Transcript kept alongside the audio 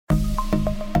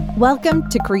Welcome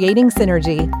to Creating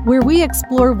Synergy, where we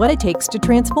explore what it takes to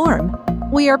transform.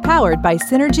 We are powered by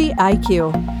Synergy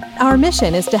IQ. Our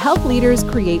mission is to help leaders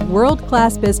create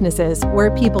world-class businesses where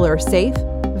people are safe,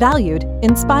 valued,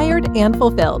 inspired, and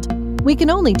fulfilled. We can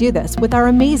only do this with our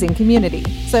amazing community.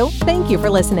 So thank you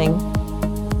for listening.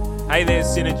 Hey there,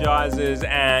 Synergizers,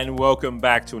 and welcome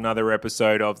back to another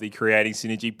episode of the Creating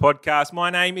Synergy podcast. My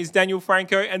name is Daniel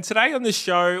Franco, and today on the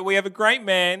show, we have a great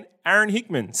man, Aaron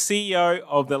Hickman, CEO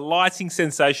of the lighting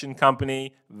sensation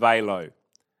company, Valo.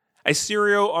 A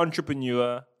serial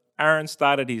entrepreneur, Aaron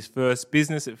started his first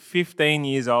business at 15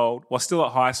 years old while still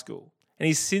at high school, and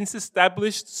he's since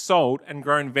established, sold, and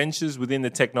grown ventures within the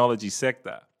technology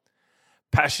sector.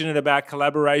 Passionate about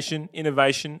collaboration,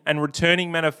 innovation, and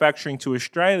returning manufacturing to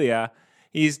Australia,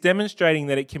 he is demonstrating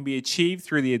that it can be achieved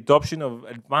through the adoption of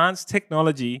advanced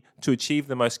technology to achieve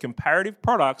the most comparative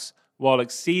products while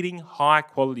exceeding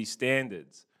high-quality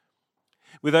standards.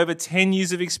 With over 10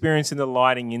 years of experience in the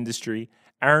lighting industry,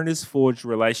 Aaron has forged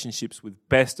relationships with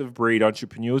best-of-breed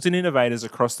entrepreneurs and innovators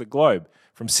across the globe,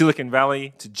 from Silicon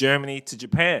Valley to Germany to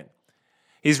Japan.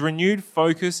 His renewed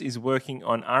focus is working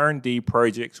on R&D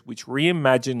projects which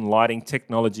reimagine lighting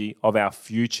technology of our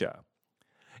future.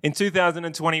 In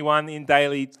 2021, in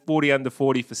Daily 40 Under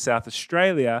 40 for South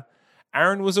Australia,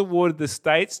 Aaron was awarded the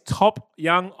state's top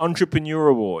young entrepreneur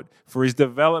award for his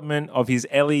development of his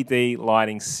LED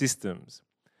lighting systems.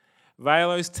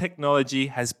 Valo's technology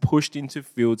has pushed into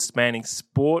fields spanning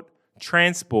sport,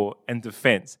 transport, and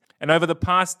defence. And over the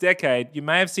past decade, you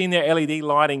may have seen their LED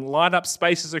lighting light up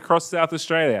spaces across South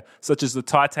Australia, such as the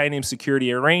Titanium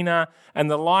Security Arena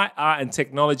and the Light, Art and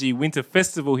Technology Winter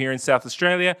Festival here in South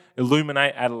Australia,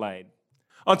 Illuminate Adelaide.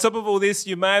 On top of all this,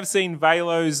 you may have seen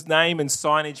Valo's name and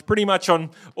signage pretty much on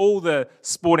all the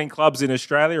sporting clubs in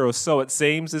Australia, or so it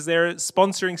seems, as they're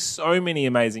sponsoring so many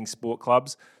amazing sport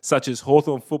clubs, such as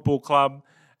Hawthorn Football Club,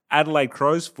 Adelaide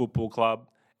Crows Football Club,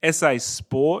 SA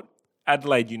Sport,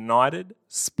 Adelaide United,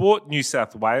 Sport New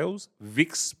South Wales,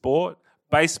 Vic Sport,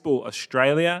 Baseball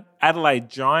Australia, Adelaide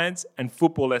Giants, and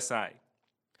Football SA.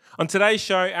 On today's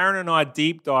show, Aaron and I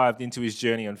deep dived into his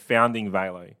journey on founding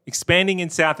Valo, expanding in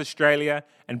South Australia,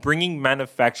 and bringing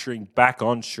manufacturing back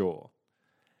onshore.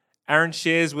 Aaron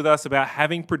shares with us about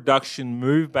having production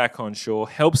move back onshore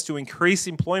helps to increase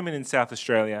employment in South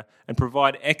Australia and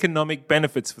provide economic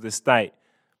benefits for the state.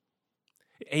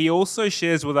 He also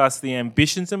shares with us the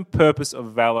ambitions and purpose of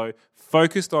Valo,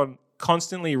 focused on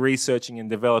constantly researching and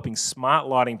developing smart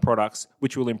lighting products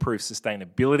which will improve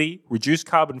sustainability, reduce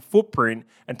carbon footprint,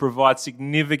 and provide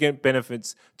significant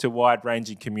benefits to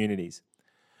wide-ranging communities.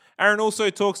 Aaron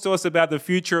also talks to us about the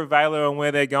future of Valo and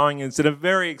where they're going. It's a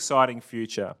very exciting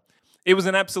future. It was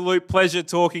an absolute pleasure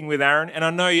talking with Aaron, and I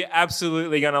know you're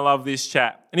absolutely going to love this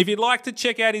chat. And if you'd like to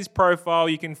check out his profile,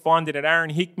 you can find it at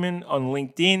Aaron Hickman on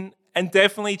LinkedIn. And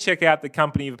definitely check out the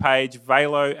company page,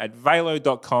 Valo, at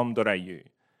valo.com.au.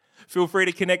 Feel free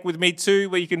to connect with me too,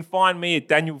 where you can find me at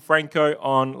Daniel Franco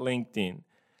on LinkedIn.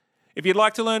 If you'd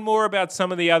like to learn more about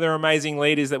some of the other amazing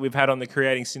leaders that we've had on the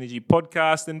Creating Synergy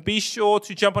podcast, then be sure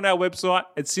to jump on our website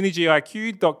at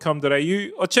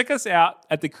synergyiq.com.au or check us out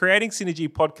at the Creating Synergy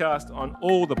podcast on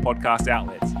all the podcast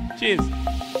outlets. Cheers.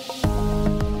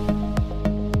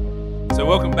 So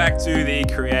welcome back to the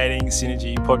Creating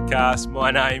Synergy podcast.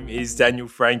 My name is Daniel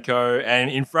Franco,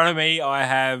 and in front of me I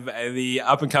have the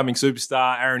up-and-coming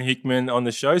superstar Aaron Hickman on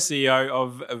the show, CEO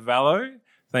of Valo.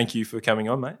 Thank you for coming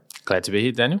on, mate. Glad to be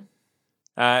here, Daniel.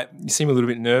 You seem a little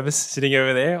bit nervous sitting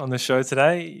over there on the show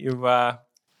today. Well,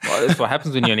 that's what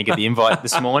happens when you only get the invite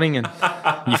this morning and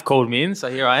you've called me in, so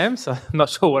here I am. So I'm not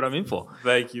sure what I'm in for.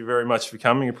 Thank you very much for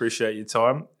coming. Appreciate your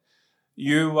time.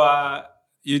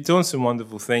 You're doing some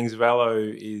wonderful things.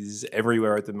 Valo is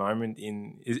everywhere at the moment,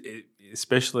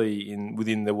 especially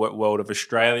within the world of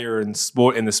Australia and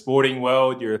sport. In the sporting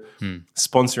world, you're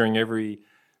sponsoring every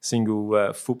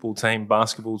single football team,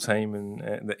 basketball team,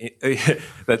 and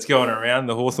that's going around.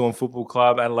 The Hawthorn Football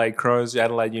Club, Adelaide Crows,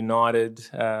 Adelaide United,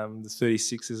 the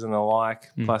 36ers and the like,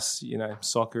 plus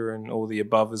soccer and all the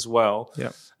above as well.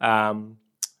 Yeah.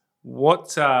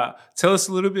 Tell us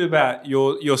a little bit about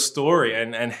your story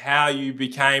and how you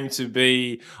became to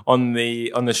be on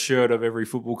the shirt of every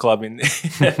football club in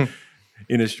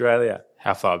in Australia.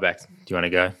 How far back do you want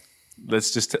to go?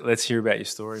 Let's hear about your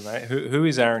story, mate. Who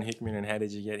is Aaron Hickman and how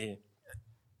did you get here?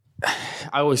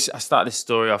 I start this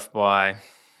story off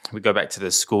we go back to the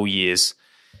school years,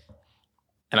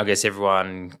 and I guess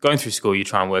everyone going through school, you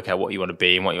try and work out what you want to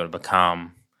be and what you want to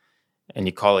become, and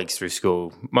your colleagues through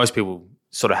school, most people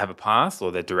sort of have a path or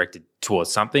they're directed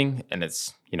towards something, and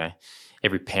it's,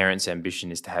 every parent's ambition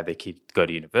is to have their kid go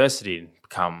to university and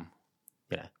become,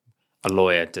 a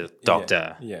lawyer,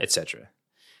 doctor, Yeah. etc.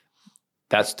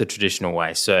 That's the traditional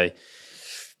way. So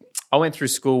I went through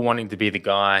school wanting to be the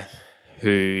guy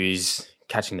who's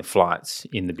catching the flights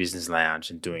in the business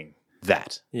lounge and doing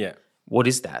that. Yeah. What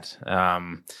is that?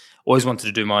 Always wanted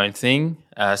to do my own thing.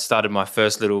 Started my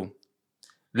first little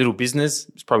business.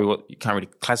 It's probably what you can't really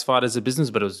classify it as a business,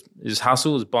 but it was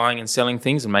hustle. It was buying and selling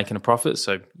things and making a profit.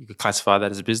 So you could classify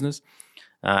that as a business.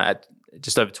 At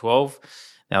just over 12,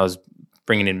 I was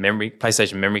bringing in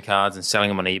PlayStation memory cards and selling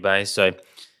them on eBay. So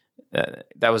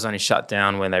that was only shut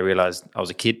down when they realized I was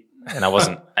a kid and I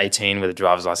wasn't 18 with a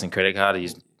driver's license, credit card. I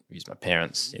used my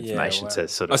parents' information to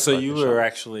sort of. So you were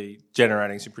actually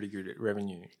generating some pretty good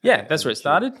revenue. Yeah, that's where it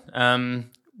started.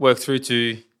 Worked through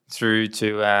to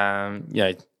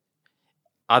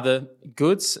other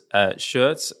goods,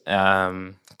 shirts,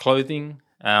 clothing.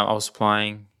 I was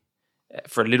supplying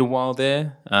for a little while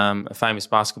there. A famous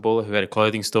basketballer who had a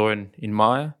clothing store in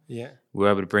Maya. Yeah. We were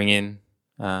able to bring in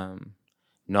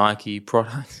Nike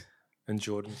products. And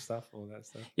Jordan stuff, all that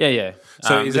stuff. Yeah.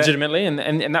 So legitimately,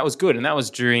 and that was good. And that was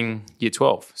during year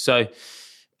 12. So it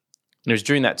was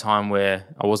during that time where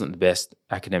I wasn't the best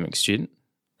academic student,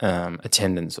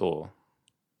 attendance or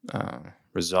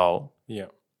result. Yeah.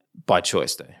 By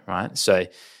choice though, right? So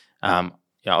I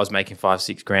was making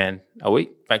 $5,000-6,000 a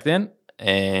week back then.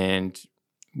 And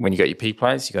when you got your P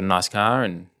plates, you got a nice car,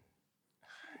 and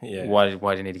why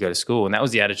do you need to go to school? And that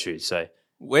was the attitude. So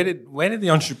Where did the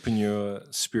entrepreneur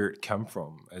spirit come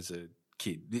from as a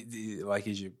kid? Like,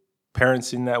 is your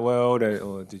parents in that world,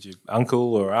 or did your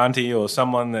uncle or auntie or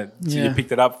someone that you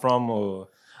picked it up from? Or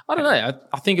I don't know.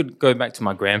 I think it'd go back to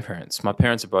my grandparents. My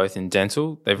parents are both in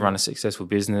dental. They've run a successful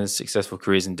business, successful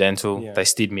careers in dental. Yeah. They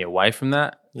steered me away from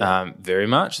that very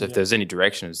much. So if there was any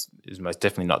direction, it was most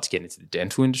definitely not to get into the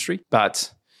dental industry.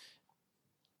 But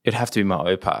it'd have to be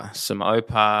my opa. So my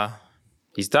opa,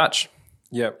 he's Dutch.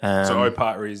 Yep. So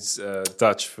opa is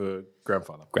Dutch for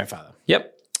grandfather.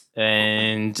 Yep.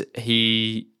 And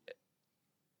he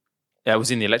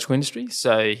was in the electrical industry.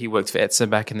 So he worked for ETSA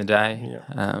back in the day.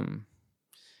 Yeah.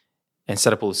 And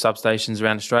set up all the substations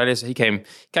around Australia. So he came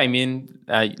in,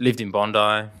 lived in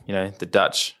Bondi, the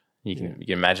Dutch. You can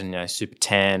imagine, super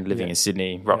tan, living in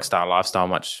Sydney, rock star lifestyle,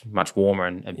 much warmer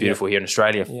and beautiful here in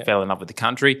Australia. Fell in love with the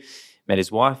country, met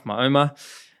his wife, my Oma.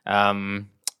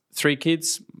 3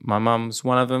 kids. My mum's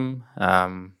one of them.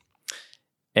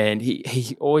 And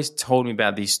he always told me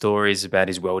about these stories about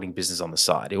his welding business on the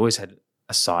side. He always had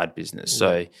a side business.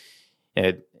 So,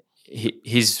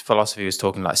 his philosophy was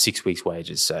talking like 6 weeks'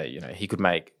 wages. So, he could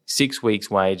make 6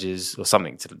 weeks' wages or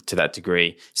something to that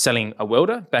degree selling a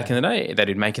welder back in the day that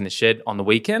he'd make in the shed on the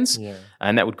weekends. Yeah.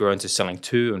 And that would grow into selling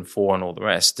 2 and 4 and all the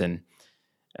rest. And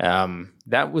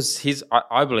that was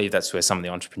I believe that's where some of the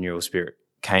entrepreneurial spirit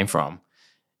came from.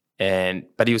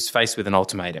 But he was faced with an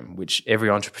ultimatum, which every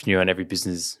entrepreneur and every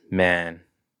businessman,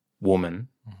 woman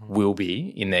will be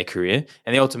in their career.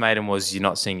 And the ultimatum was you're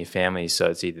not seeing your family,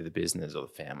 so it's either the business or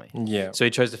the family. Yeah. So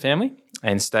he chose the family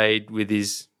and stayed with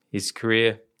his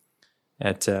career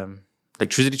at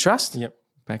Electricity Trust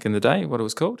back in the day, what it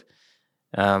was called.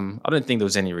 I don't think there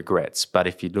was any regrets, but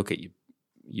if you look at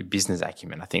your business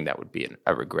acumen, I think that would be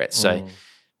a regret. So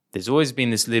there's always been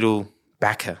this little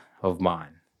backer of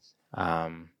mine.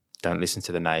 Don't listen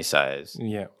to the naysayers.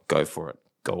 Yeah. Go for it.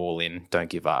 Go all in.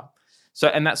 Don't give up. So,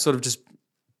 and that sort of just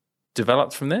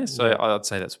developed from there. So I'd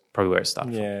say that's probably where it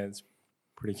started from. Yeah, it's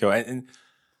pretty cool. And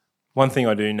one thing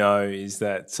I do know is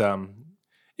that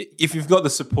if you've got the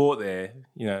support there,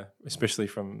 especially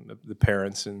from the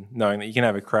parents and knowing that you can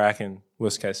have a crack and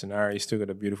worst case scenario, you still got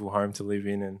a beautiful home to live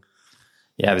in. And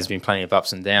there's been plenty of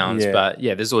ups and downs, but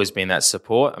there's always been that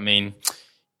support. I mean,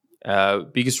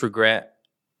 biggest regret,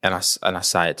 and I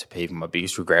say it to people, my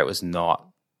biggest regret was not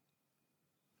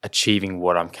achieving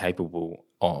what I'm capable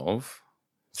of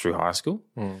through high school.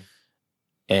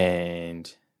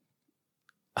 And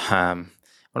one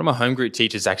of my home group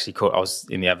teachers actually called. I was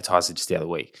in the Advertiser just the other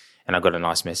week, and I got a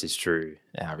nice message through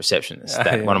our receptionist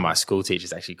that one of my school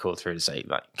teachers actually called through to say,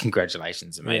 like,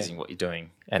 congratulations, amazing what you're doing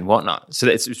and whatnot. So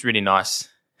it's really nice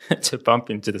to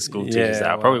bump into the school teachers that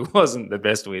I probably wasn't the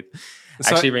best with.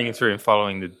 Actually ringing through and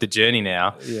following the journey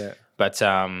now. Yeah. But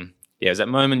it was that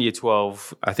moment, year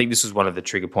 12. I think this was one of the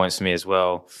trigger points for me as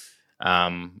well,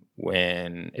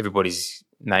 when everybody's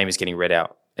name is getting read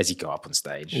out as you go up on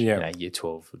stage, year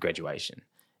 12 graduation.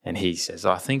 And he says,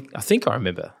 I think I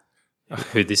remember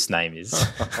who this name is.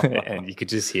 And you could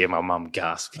just hear my mum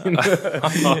gasp in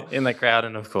the crowd.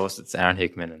 And, of course, it's Aaron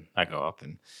Hickman. And I go up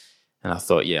and I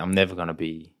thought, I'm never going to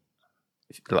be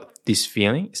like this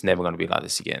feeling. It's never going to be like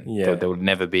this again. Yeah. There will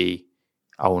never be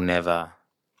 – I will never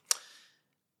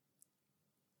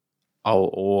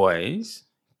I'll always,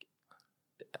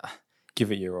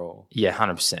 Give it your all.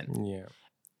 100%. Yeah.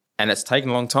 And it's taken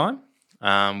a long time,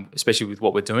 especially with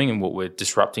what we're doing and what we're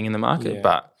disrupting in the market. Yeah.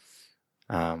 But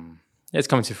it's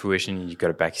coming to fruition, and you've got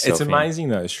to back yourself It's amazing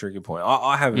though, Trigger Point.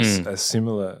 I have a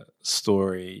similar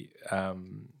story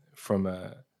from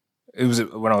it was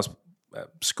when I was at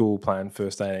school playing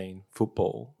first 18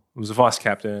 football. I was a vice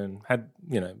captain, had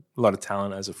a lot of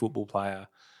talent as a football player,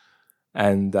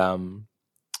 and I'll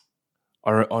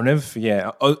never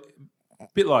forget. A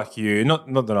bit like you,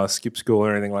 not that I skipped school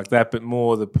or anything like that, but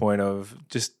more the point of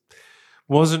just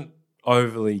wasn't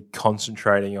overly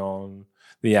concentrating on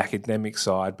the academic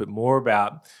side, but more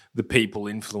about the people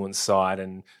influence side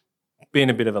and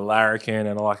being a bit of a larrikin,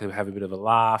 and I like to have a bit of a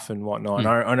laugh and whatnot.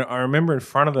 And I remember in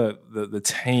front of the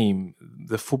team,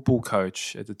 the football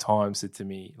coach at the time said to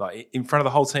me, like in front of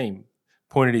the whole team,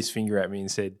 pointed his finger at me and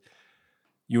said,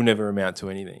 "You'll never amount to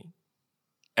anything."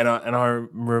 And I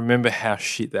remember how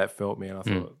shit that felt me, and I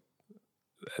thought,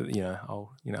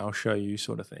 I'll show you,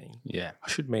 sort of thing. Yeah, I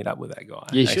should meet up with that guy.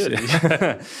 You should.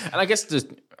 And I guess just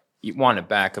you wind it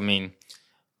back. I mean,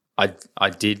 I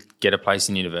did get a place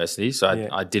in university, so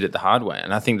I did it the hard way,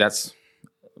 and I think that's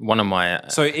one of my.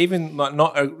 So even like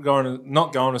not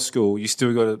going to school, you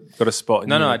still got a spot.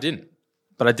 No, I didn't.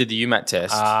 But I did the UMAT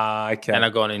test. Okay. And I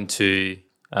got into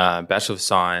Bachelor of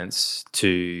Science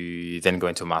to then go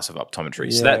into a Master of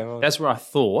Optometry. So that's where I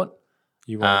thought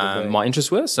you wanted to be. My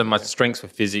interests were. So my strengths were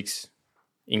physics,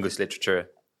 English literature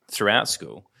throughout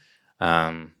school.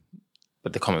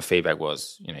 But the common feedback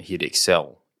was, he'd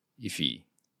excel if he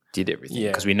did everything,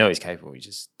 because we know he's capable. He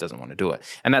just doesn't want to do it.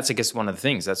 And that's, I guess, one of the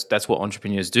things. That's what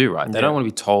entrepreneurs do, right? They don't want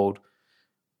to be told,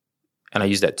 and I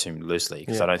use that term loosely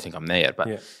because I don't think I'm there yet,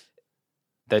 but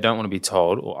they don't want to be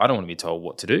told, or I don't want to be told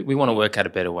what to do. We want to work out a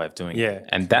better way of doing it.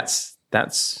 And that's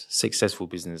successful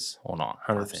business or not,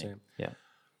 100%. I think. Yeah.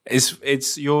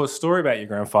 It's your story about your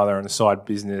grandfather on a side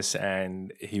business,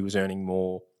 and he was earning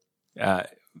more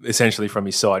essentially from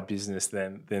his side business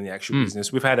than the actual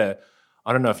business. We've had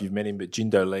I don't know if you've met him, but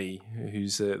Jindo Lee,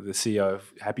 who's the CEO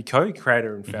of Happy Co,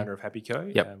 creator and founder of Happy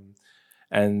Co. Yep.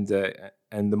 And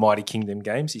the Mighty Kingdom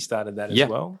Games, he started that as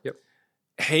well. Yep.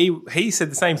 He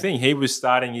said the same thing. He was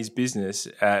starting his business,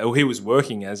 or he was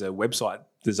working as a website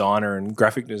designer and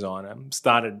graphic designer,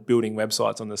 started building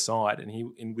websites on the side,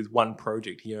 and with one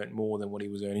project, he earned more than what he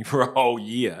was earning for a whole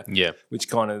year. Yeah. Which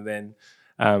kind of then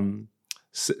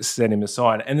set him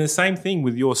aside. And the same thing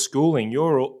with your schooling.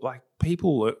 You're like,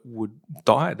 people would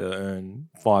die to earn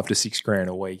 $5,000 to $6,000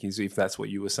 a week, if that's what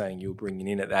you were saying you were bringing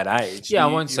in at that age. Yeah, I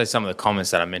won't say some of the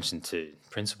comments that I mentioned to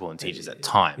principal and teachers at the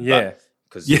time. Yeah.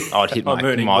 Because I'd hit my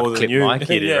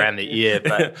kid around the ear.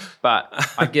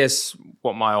 But I guess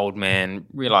what my old man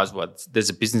realised was there's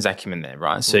a business acumen there,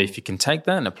 right? So if you can take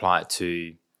that and apply it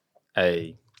to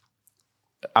a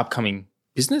upcoming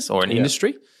business or an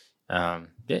industry,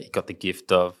 you got the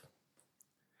gift of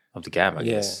the gab, I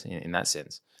guess, in that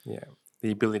sense. Yeah,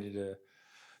 the ability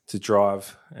to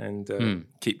drive and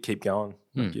keep going,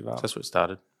 not give up. That's what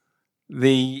started.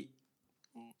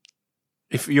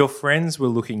 If your friends were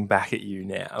looking back at you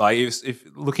now, like if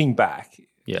looking back,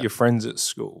 your friends at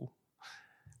school,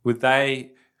 would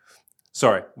they?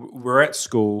 Sorry, we're at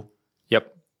school.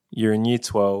 Yep. You're in year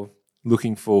 12.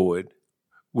 Looking forward,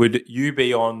 would you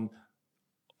be on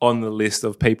the list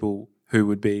of people who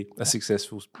would be a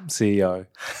successful CEO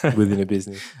within a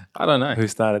business? I don't know. Who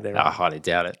started there? I highly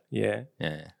doubt it. Yeah.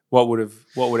 Yeah. What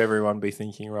would everyone be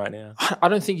thinking right now? I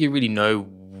don't think you really know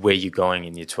where you're going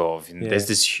in year 12. And there's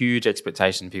this huge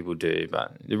expectation people do,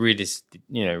 but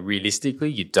realistically,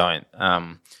 you don't.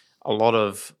 A lot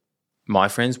of my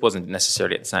friends wasn't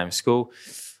necessarily at the same school.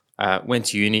 Went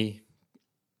to uni,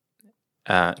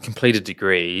 completed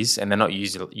degrees, and they're not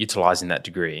utilising that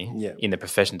degree in the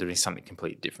profession, doing something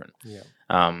completely different. Yeah.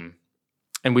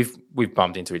 And we've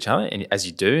bumped into each other, and as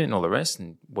you do, and all the rest.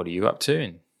 And what are you up to?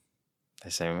 And they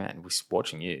say, "Man, we're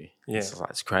watching you." Yeah.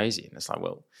 It's crazy, and it's like,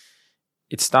 well,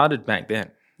 it started back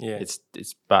then. Yeah.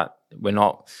 But we're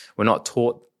not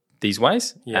taught these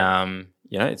ways. Yeah.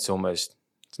 It's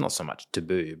not so much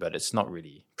taboo, but it's not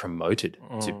really promoted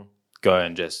to go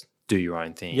and just do your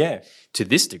own thing to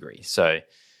this degree. So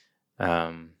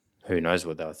who knows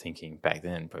what they were thinking back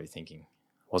then, probably thinking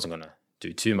I wasn't going to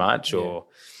do too much or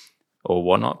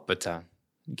whatnot, but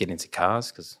get into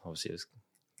cars because obviously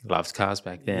loved cars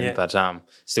back then, but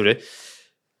still do.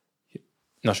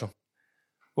 Not sure.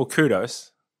 Well,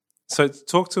 kudos. So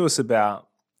talk to us about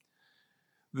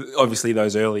obviously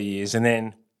those early years, and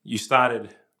then you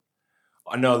started.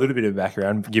 I know a little bit of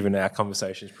background given our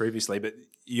conversations previously, but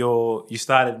you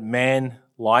started Man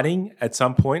lighting at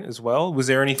some point as well? Was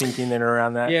there anything in there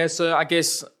around that? Yeah, so I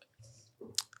guess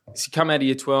as you come out of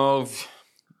year 12,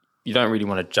 you don't really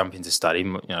want to jump into study.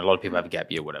 You know, a lot of people have a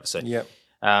gap year or whatever. So Yep.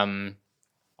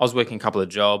 I was working a couple of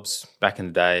jobs. Back in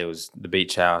the day, it was the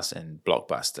Beach House and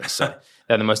Blockbuster. So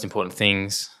they're the most important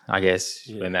things, I guess.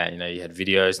 Yeah. When that, you know, you had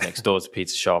videos. Next door was a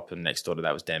pizza shop, and next door to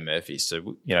that was Dan Murphy's.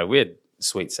 So, you know, we had a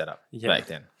sweet setup back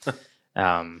then.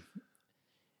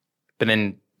 But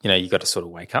then, you know, you got to sort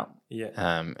of wake up. Yeah.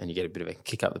 And you get a bit of a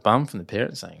kick up the bum from the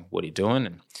parents saying, what are you doing?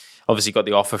 And obviously got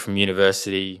the offer from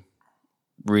university,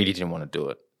 really didn't want to do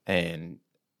it. And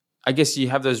I guess you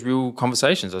have those real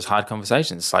conversations, those hard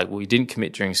conversations. It's like, well, you didn't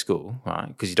commit during school, right?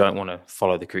 Because you don't want to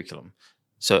follow the curriculum.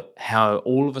 So how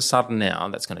all of a sudden now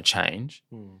that's going to change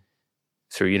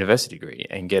through a university degree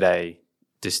and get a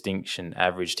distinction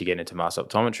average to get into mass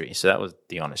optometry. So that was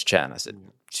the honest chat. And I said,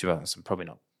 to be honest, I'm probably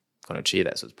not going to achieve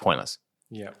that, so it's pointless.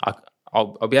 Yeah.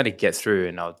 I'll be able to get through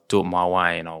and I'll do it my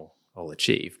way and I'll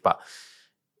achieve. But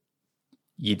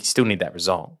you still need that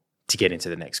result to get into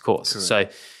the next course. Correct. So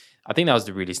I think that was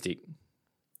the realistic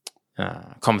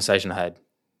conversation I had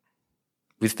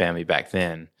with family back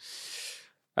then.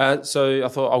 So I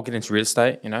thought I'll get into real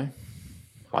estate, you know,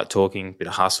 like talking, bit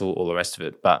of hustle, all the rest of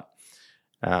it. But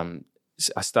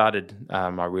I started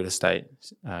my real estate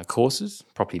courses,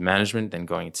 property management, then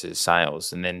going into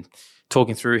sales, and then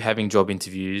talking through having job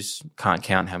interviews. Can't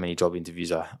count how many job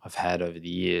interviews I've had over the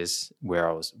years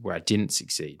where I didn't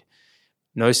succeed.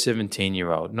 No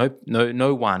 17-year-old,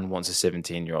 no one wants a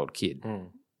 17-year-old kid,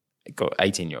 got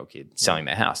 18-year-old kid selling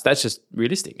their house. That's just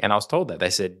realistic. And I was told that. They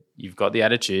said, you've got the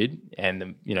attitude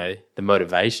and the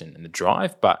motivation and the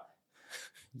drive, but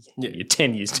you're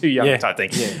 10 years too young type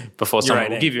thing. Yeah. Before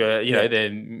someone will give you their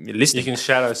listing. You can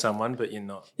shadow someone, but you're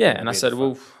not. Yeah, and I said,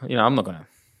 well, I'm not going to.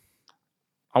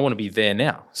 I want to be there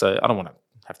now. So I don't want to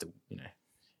have to,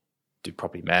 do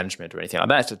property management or anything like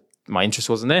that. Just, my interest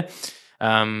wasn't there.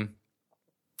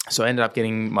 So I ended up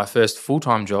getting my first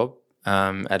full-time job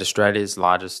at Australia's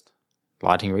largest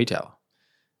lighting retailer,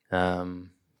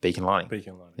 Beacon Lighting.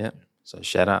 Beacon Lighting. Yeah. So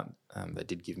shout out. They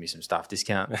did give me some staff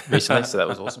discount recently, so that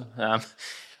was awesome.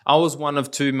 I was one of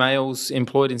two males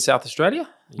employed in South Australia.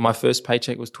 Yeah. My first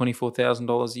paycheck was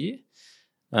 $24,000 a year.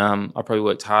 I probably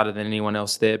worked harder than anyone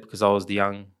else there because I was the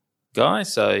young guy.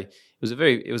 So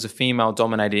it was a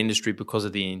female-dominated industry because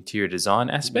of the interior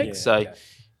design aspect.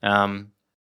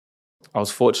 I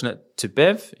was fortunate to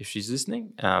Bev, if she's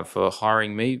listening, for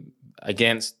hiring me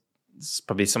against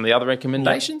probably some of the other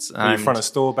recommendations. Were you front of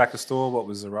store, back of store? What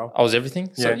was the role? I was everything.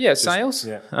 So sales,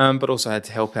 but also had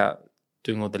to help out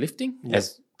doing all the lifting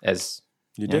as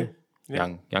you do,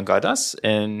 young guy does,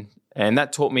 and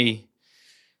that taught me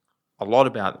a lot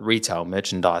about retail,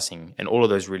 merchandising, and all of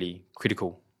those really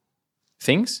critical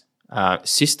things,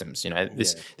 systems.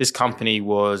 This company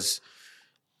was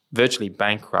virtually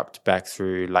bankrupt back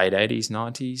through late 80s,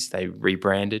 90s. They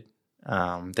rebranded.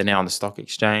 They're now on the stock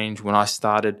exchange. When I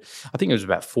started, I think it was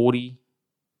about 40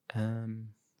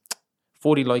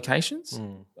 locations.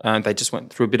 They just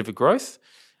went through a bit of a growth.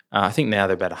 I think now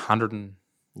they're about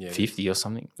 150 or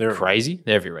something. They're crazy.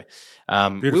 They're everywhere.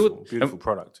 Beautiful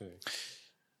product too.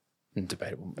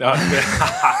 Debatable.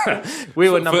 We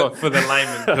were for the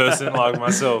layman person like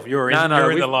myself. You're in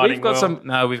the lighting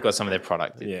world. We've got some of their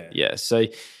product. Yeah. So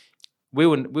we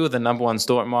were the number one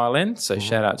store at Mile End. So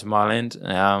shout out to Mile End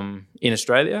in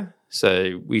Australia.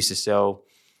 So we used to sell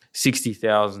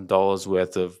 $60,000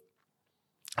 worth of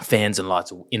fans and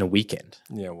lights in a weekend.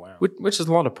 Yeah, wow. Which is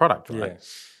a lot of product, right?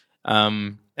 Yeah.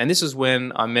 And this is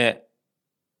when I met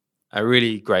a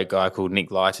really great guy called Nick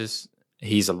Lightis.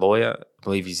 He's a lawyer. I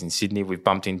believe he's in Sydney. We've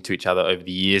bumped into each other over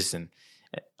the years. And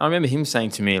I remember him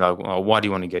saying to me, like, why do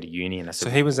you want to go to uni? And I said,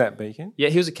 so he was at Beacon? Yeah,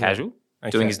 he was a casual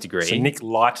doing his degree. So Nick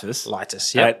Lightis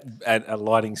at a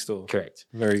lighting store. Correct.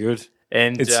 Very good.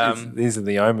 And these are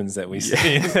the omens that we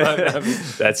see.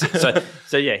 That's it.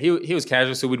 So yeah, he was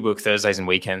casual. So we'd work Thursdays and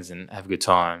weekends and have a good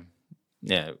time.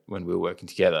 Yeah, when we were working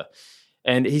together.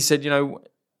 And he said,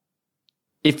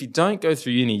 if you don't go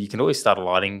through uni, you can always start a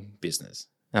lighting business.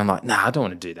 And I'm like, nah, I don't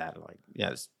want to do that. Like,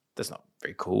 that's not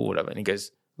very cool, whatever. And he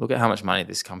goes, look at how much money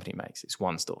this company makes. It's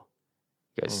one store.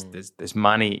 He goes, there's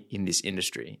money in this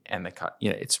industry, and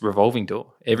it's revolving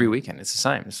door every weekend. It's the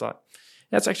same. It's like,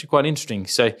 that's actually quite interesting.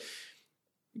 So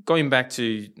going back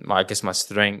to my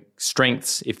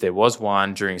strengths, if there was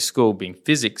one during school, being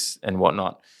physics and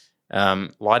whatnot,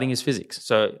 lighting is physics.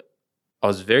 So I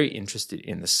was very interested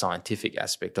in the scientific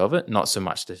aspect of it, not so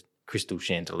much the crystal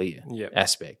chandelier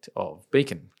aspect of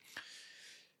Beacon.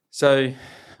 So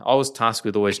I was tasked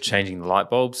with always changing the light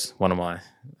bulbs, one of my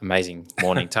amazing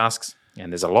morning tasks,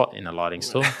 and there's a lot in a lighting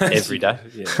store every day.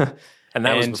 And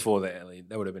that was before the LED.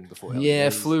 That would have been before LEDs. Yeah,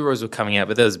 fluoros were coming out,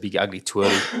 but those big, ugly,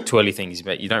 twirly things.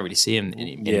 But you don't really see them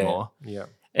anymore. Yeah.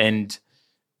 And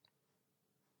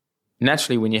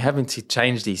naturally, when you're having to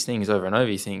change these things over and over,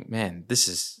 you think, man, this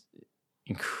is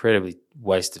incredibly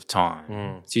waste of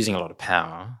time. It's using a lot of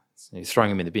power. So you're throwing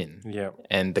them in the bin. Yeah.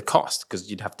 And the cost, because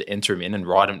you'd have to enter them in and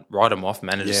write them off,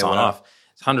 manage sign off.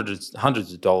 It's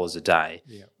hundreds of dollars a day.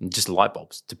 Yeah. And just light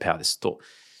bulbs to power this store.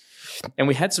 And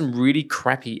we had some really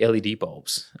crappy LED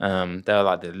bulbs. They were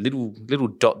like the little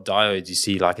dot diodes you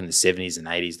see like in the 70s and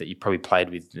 80s that you probably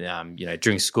played with,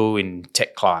 during school in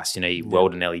tech class. You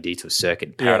weld an LED to a circuit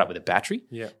and power it up with a battery.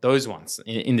 Yeah. Those ones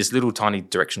in this little tiny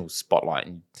directional spotlight.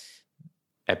 And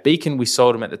at Beacon, we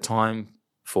sold them at the time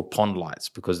for pond lights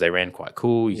because they ran quite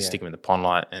cool. You stick them in the pond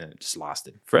light and it just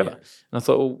lasted forever. Yeah. And I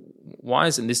thought, well, why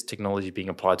isn't this technology being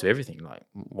applied to everything? Like,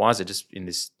 why is it just in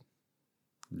this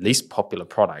least popular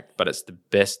product, but it's the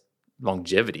best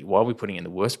longevity? Why are we putting it in the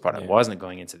worst product? Why isn't it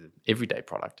going into the everyday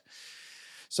product?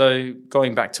 So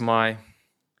going back to my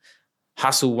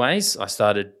hustle ways, I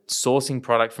started sourcing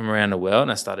product from around the world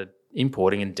and I started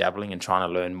importing and dabbling and trying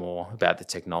to learn more about the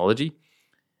technology.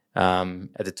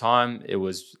 At the time, it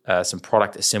was some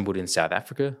product assembled in South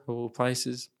Africa, of all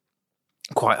places,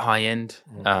 quite high end,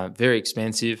 very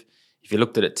expensive. If you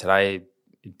looked at it today,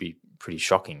 it'd be pretty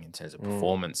shocking in terms of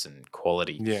performance and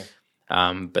quality. Yeah.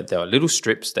 But there were little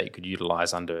strips that you could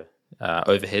utilize under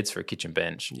overheads for a kitchen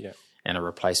bench and a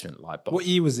replacement light bulb. What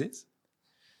year was this?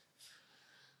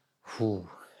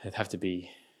 It'd have to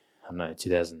be, I don't know,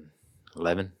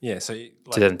 2011. Yeah, so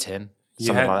 2010,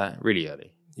 something like that, really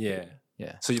early. Yeah.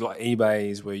 Yeah. So you like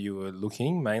eBay is where you were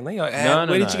looking mainly? No.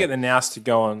 Where did you get the nous to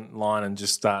go online and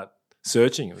just start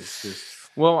searching? It was just...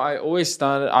 Well,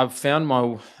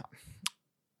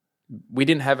 we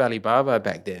didn't have Alibaba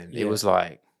back then. Yeah. It was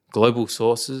like global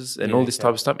sources and all this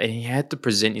type of stuff. And you had to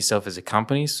present yourself as a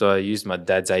company. So I used my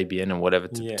dad's ABN and whatever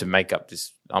to make up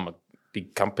this. I'm a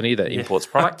big company that imports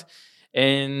product.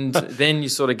 And then you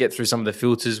sort of get through some of the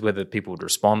filters, whether people would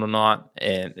respond or not.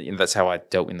 And that's how I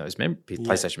dealt in those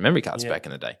PlayStation memory cards back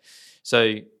in the day.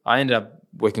 So I ended up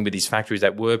working with these factories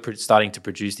that were starting to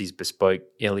produce these bespoke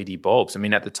LED bulbs. I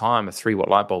mean, at the time, a 3-watt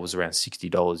light bulb was around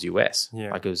 $60 US.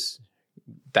 Yeah. Like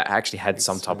that actually had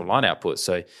some type of light output.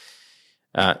 So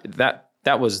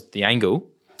that was the angle.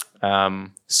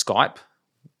 Skype,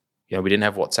 we didn't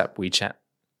have WhatsApp, WeChat.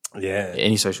 Yeah.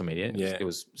 Any social media. Yeah. It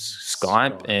was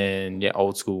Skype and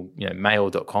old school,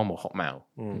 mail.com or Hotmail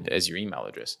as your email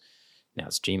address. Now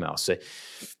it's Gmail. So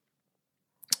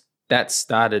that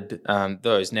started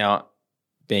those. Now,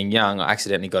 being young, I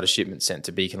accidentally got a shipment sent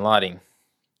to Beacon Lighting.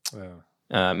 Wow.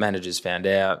 Managers found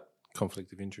out.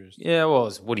 Conflict of interest. Yeah,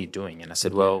 well, what are you doing? And I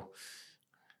said, well,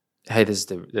 hey, there's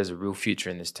a real future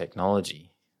in this technology.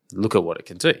 Look at what it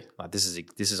can do. Like this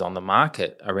is on the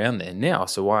market around there now.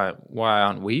 So why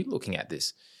aren't we looking at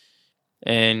this?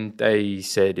 And they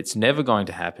said it's never going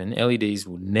to happen. LEDs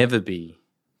will never be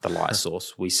the light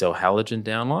source. We sell halogen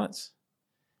downlights.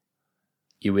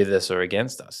 You with us or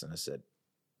against us? And I said,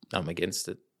 I'm against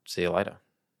it. See you later.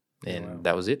 And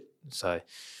that was it. So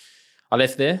I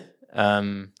left there.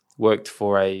 Worked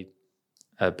for a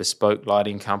bespoke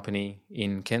lighting company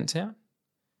in Kent Town.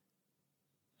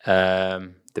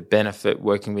 The benefit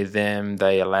working with them,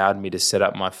 they allowed me to set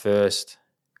up my first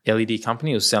LED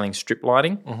company. It was selling strip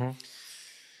lighting.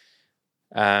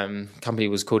 Company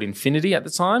was called Infinity at the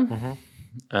time,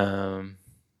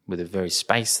 with a very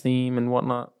space theme and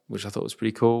whatnot, which I thought was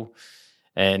pretty cool.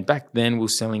 And back then, we were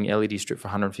selling LED strip for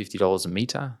 $150 a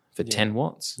meter for 10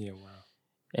 watts. Yeah, wow.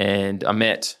 And I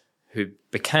met who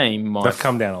became my... They've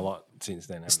come down a lot since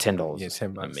then. It's $10 yeah,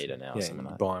 $10 a meter now. Yeah, something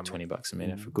like $20 a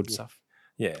meter for good stuff.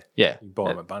 Yeah. Yeah. You buy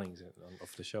them at Bunnings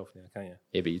off the shelf now, can't you?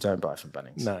 Yeah, but you don't buy from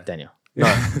Bunnings. No. Daniel. No.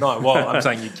 Well, I'm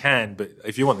saying you can, but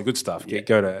if you want the good stuff,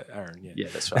 go to Aaron. Yeah,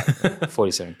 that's right.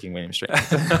 47 King William Street.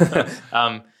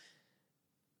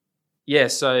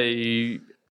 So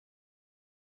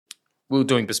we were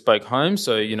doing bespoke homes.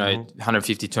 So, $150,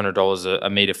 $200 a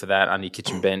meter for that under your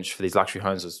kitchen bench for these luxury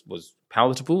homes was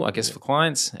palatable, I guess, for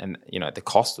clients. And, the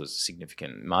cost was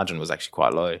significant. Margin was actually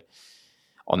quite low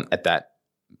at that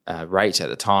rate at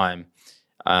the time.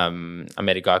 I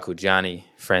met a guy called Gianni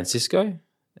Francisco,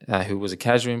 who was a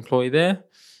casual employee there,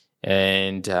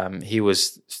 and he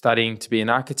was studying to be an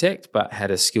architect, but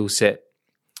had a skill set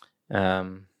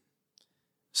on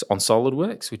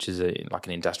SolidWorks, which is like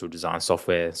an industrial design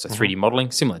software, so 3D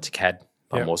modeling, similar to CAD,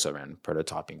 but more so around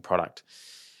prototyping product.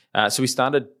 So we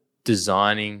started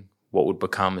designing what would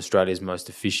become Australia's most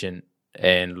efficient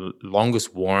and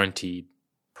longest warranted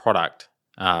product,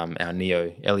 our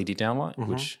Neo LED downlight,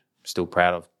 which I'm still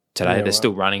proud of today. They're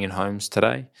still running in homes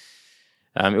today.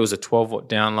 It was a 12-watt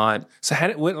downlight. So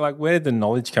where did the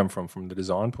knowledge come from the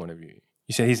design point of view?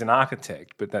 You said he's an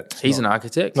architect, but he's an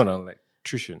architect, not an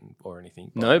electrician or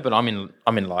anything. No, but I'm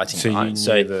in lighting. So right? you knew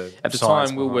so the at the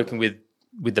science time we were behind working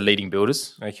with the leading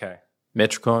builders, Okay.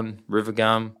 Metricon,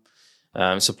 Rivergum,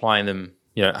 supplying them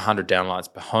 100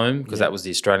 downlights per home because that was the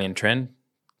Australian trend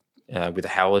with a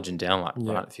halogen downlight,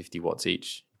 right, 50 watts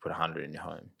each. You put 100 in your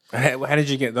home. How did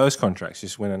you get those contracts?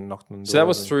 Just went and knocked on the So that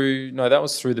was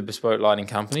through the bespoke lighting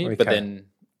company, Okay. but then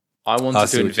I wanted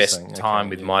see to what you're invest saying. time Okay,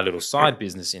 with yeah. my little side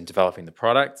business in developing the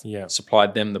product. Yeah.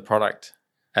 Supplied them the product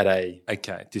at a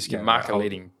discount market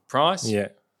leading price. Yeah.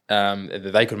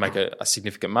 They could make a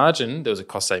significant margin. There was a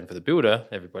cost saving for the builder.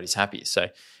 Everybody's happy. So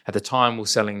at the time, we're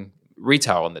selling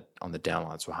retail on the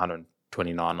downlights for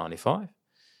 $129.95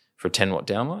 for a 10-watt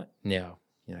downlight. Now,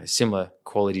 similar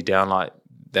quality downlight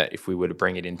that if we were to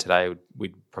bring it in today,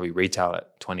 we'd probably retail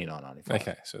at $29.95.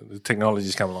 Okay, so the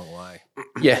technology's come a long way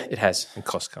Yeah, it has. and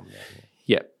costs come down.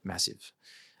 Yeah, massive.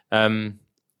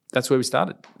 That's where we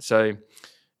started. So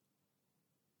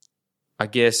I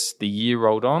guess the year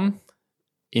rolled on.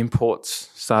 Imports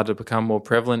started to become more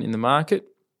prevalent in the market.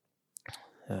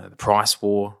 The price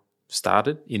war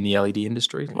started in the LED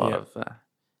industry. A lot of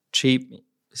cheap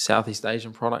Southeast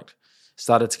Asian product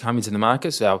started to come into the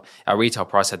market. So our retail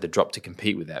price had to drop to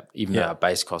compete with that, even though our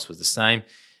base cost was the same.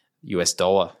 US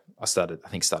dollar, started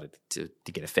to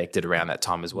get affected around that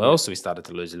time as well. So we started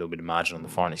to lose a little bit of margin on the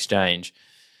foreign exchange.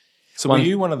 So were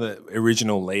you one of the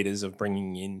original leaders of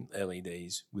bringing in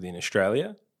LEDs within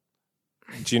Australia?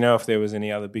 Do you know if there was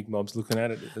any other big mobs looking at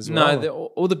it as well?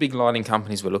 No, all the big lighting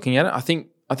companies were looking at it. I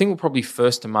think we're probably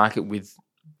first to market with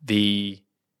the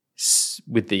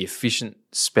efficient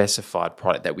specified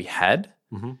product that we had,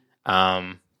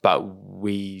 but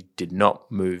we did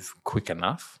not move quick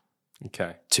enough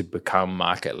to become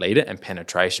market leader and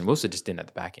penetration. We also just didn't have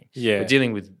the backing. Yeah. We're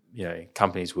dealing with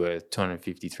companies worth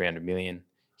 250, 300 million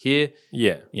here.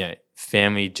 Yeah.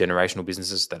 Family generational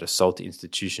businesses that are sold to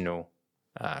institutional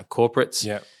corporates.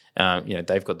 Yeah.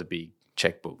 They've got the big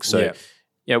checkbook. So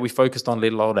we focused on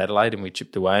little old Adelaide and we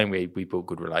chipped away and we built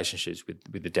good relationships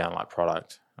with the downlight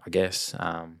product, I guess.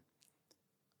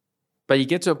 But you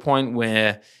get to a point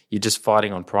where you're just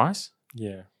fighting on price.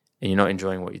 Yeah. And you're not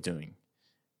enjoying what you're doing.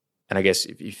 And I guess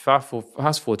if you fast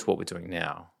forward to what we're doing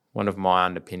now, one of my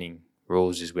underpinning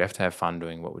rules is we have to have fun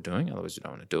doing what we're doing, otherwise we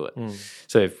don't want to do it.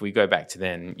 So if we go back to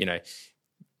then,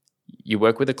 you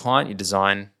work with a client, you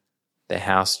design their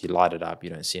house, you light it up, you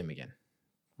don't see them again.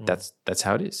 That's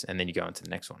how it is. And then you go into the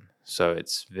next one. So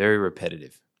it's very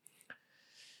repetitive.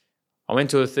 I went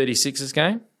to a 36ers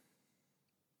game,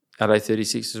 LA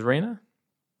 36ers arena.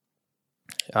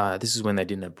 This is when they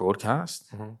didn't have broadcast,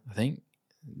 I think.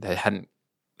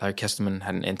 Larry Kesterman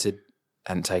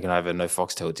hadn't taken over, no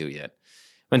Foxtel deal yet.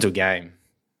 Went to a game.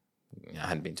 I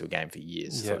hadn't been to a game for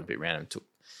years. Thought it was a bit random. Took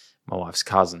my wife's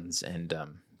cousins and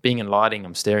being in lighting,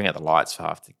 I'm staring at the lights for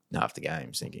half the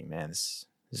games thinking, man, this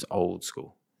is old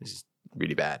school. This is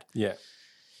really bad. Yeah.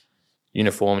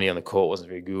 Uniformity on the court wasn't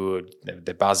very good.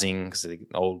 They're buzzing because of the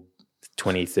old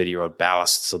 20, 30-year-old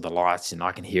ballasts of the lights and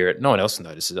I can hear it. No one else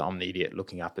notices. I'm the idiot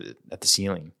looking up at the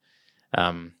ceiling.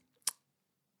 And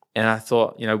I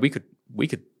thought, we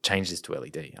could change this to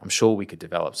LED. I'm sure we could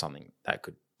develop something that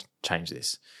could change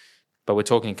this. But we're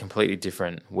talking a completely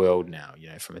different world now.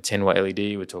 From a 10-watt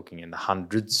LED, we're talking in the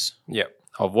hundreds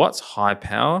of watts, high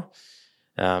power.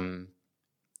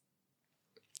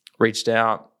 Reached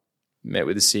out, met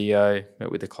with the CEO,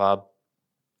 met with the club,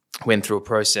 went through a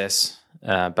process.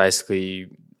 Basically,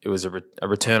 it was a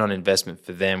return on investment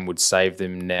for them would save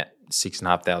them net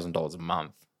 $6,500 a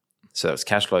month. So it was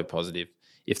cash flow positive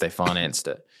if they financed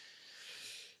it.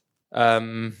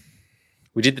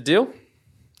 We did the deal.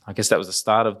 I guess that was the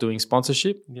start of doing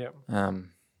sponsorship. Yeah. It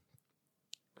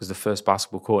was the first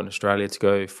basketball court in Australia to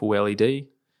go full LED,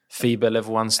 FIBA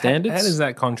level 1 standards. How does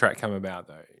that contract come about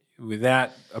though?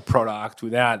 Without a product,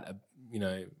 without a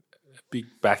big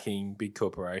backing, big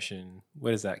corporation,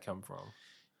 where does that come from?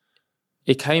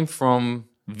 It came from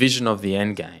vision of the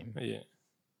end game. Yeah.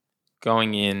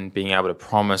 Going in, being able to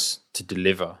promise to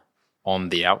deliver on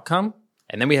the outcome.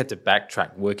 And then we had to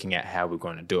backtrack working out how we're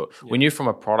going to do it. Yeah. We knew from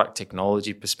a product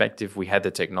technology perspective, we had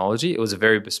the technology. It was a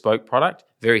very bespoke product,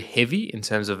 very heavy in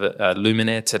terms of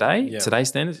luminaire today's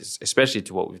standards, especially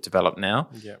to what we've developed now,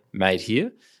 made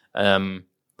here.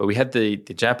 But we had the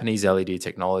Japanese LED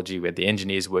technology. We had the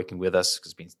engineers working with us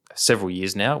because it's been several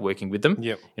years now working with them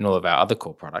in all of our other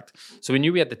core product. So we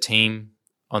knew we had the team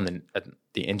on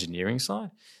the engineering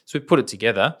side. So we put it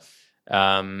together.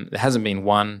 There hasn't been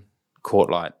one court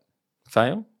light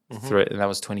fail through it, and that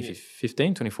was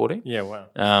 2015, 2014. Yeah,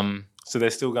 wow. So they're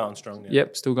still going strong now.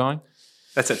 Yep, still going.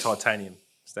 That's at Titanium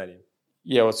Stadium.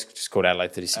 Yeah, well, it's just called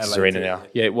Adelaide 36 Arena now.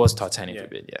 Yeah, it was Titanium for a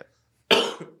bit,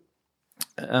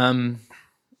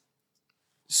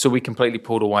 So we completely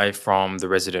pulled away from the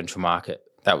residential market.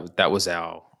 That was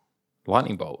our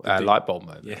lightning bolt, our light bulb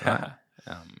moment. Yeah.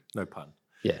 Right? No pun.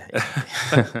 Yeah.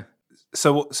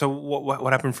 So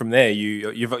what happened from there?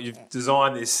 You've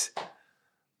designed this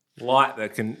light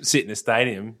that can sit in a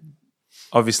stadium.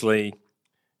 Obviously,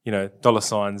 dollar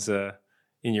signs are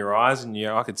in your eyes, and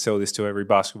I could sell this to every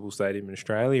basketball stadium in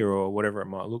Australia or whatever it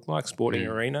might look like, sporting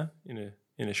arena in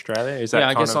Australia. Is that?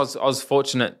 I guess I was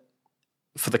fortunate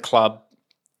for the club.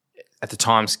 At the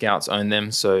time, Scouts owned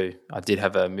them, so I did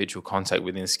have a mutual contact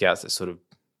within Scouts that sort of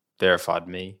verified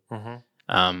me.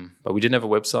 Mm-hmm. But we didn't have a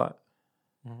website.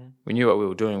 Mm-hmm. We knew what we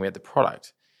were doing. We had the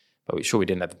product, but we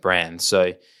didn't have the brand. So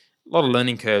a lot of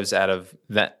learning curves out of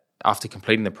that after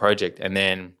completing the project, and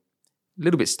then a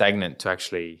little bit stagnant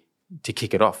to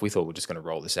kick it off. We thought we're just going to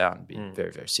roll this out and be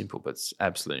very, very simple, but it's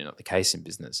absolutely not the case in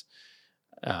business.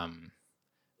 There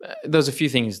was a few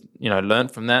things, learned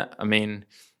from that. I mean,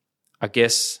 I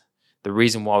guess the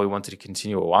reason why we wanted to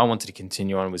continue, or I wanted to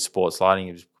continue on with sports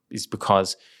lighting is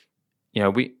because,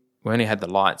 we only had the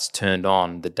lights turned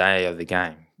on the day of the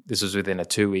game. This was within a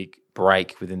 2-week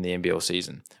break within the NBL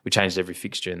season. We changed every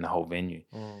fixture in the whole venue.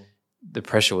 The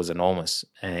pressure was enormous,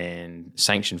 and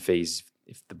sanction fees,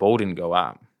 if the ball didn't go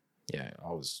up, that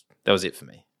was it for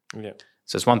me. Yeah.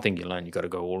 So it's one thing you learn, you got to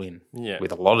go all in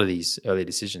with a lot of these early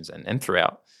decisions, and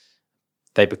throughout.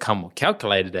 They become more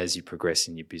calculated as you progress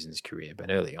in your business career, but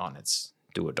early on it's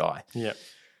do or die. Yeah.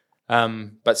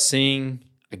 But seeing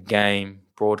a game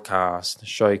broadcast,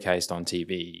 showcased on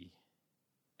TV,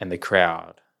 and the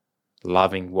crowd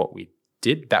loving what we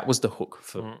did, that was the hook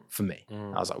for me.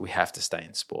 I was like, we have to stay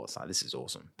in sports. Like, this is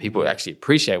awesome. People actually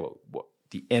appreciate what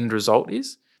the end result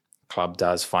is. Club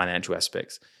does financial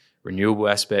aspects, renewable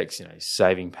aspects,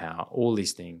 saving power, all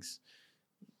these things.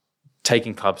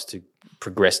 Taking clubs to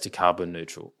progress to carbon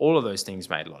neutral. All of those things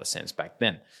made a lot of sense back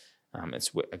then. It's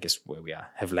I guess where we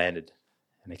have landed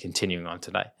and are continuing on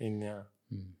today.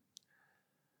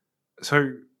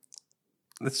 So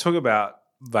let's talk about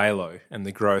Valo and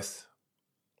the growth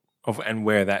and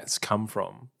where that's come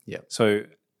from. Yeah. So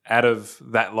out of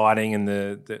that lighting and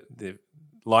the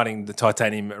lighting the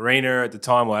Titanium Arena at the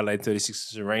time, or Adelaide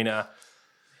 36 Arena,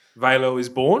 Valo is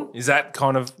born. Is that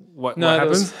kind of what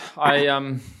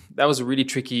happened? That was a really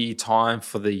tricky time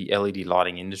for the LED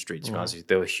lighting industry, to be honest with you.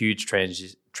 There were huge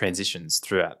transitions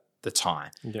throughout the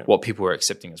time. Yeah. What people were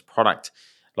accepting as product,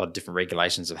 a lot of different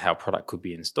regulations of how product could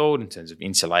be installed in terms of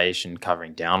insulation,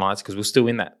 covering downlights, because we're still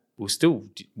in that. We're still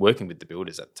working with the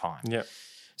builders at the time. Yeah.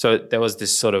 So there was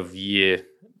this sort of year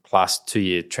plus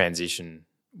 2-year transition,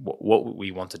 what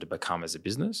we wanted to become as a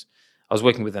business. I was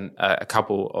working with a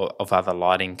couple of other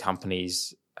lighting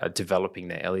companies developing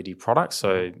their LED products,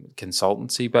 so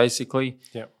consultancy basically,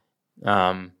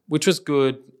 which was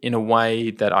good in a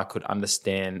way that I could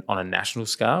understand on a national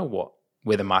scale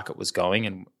where the market was going,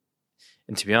 and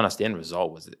to be honest, the end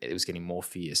result was that it was getting more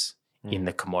fierce in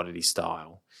the commodity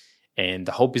style, and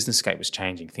the whole business scape was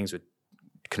changing. Things were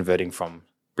converting from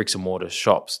bricks and mortar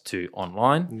shops to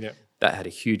online. Yeah. That had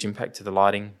a huge impact to the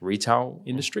lighting retail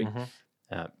industry.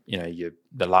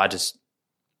 The largest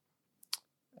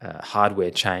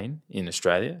hardware chain in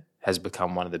Australia has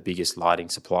become one of the biggest lighting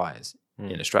suppliers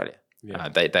in Australia. Yeah.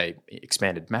 They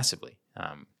expanded massively.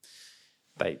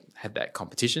 They had that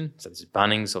competition. So this is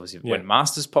Bunnings. Obviously, when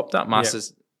Masters popped up,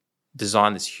 Masters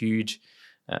designed this huge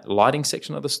lighting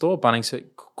section of the store. Bunnings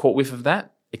caught whiff of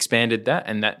that, expanded that,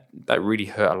 and that really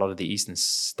hurt a lot of the eastern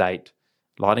state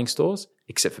lighting stores,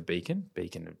 except for Beacon.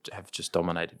 Beacon have just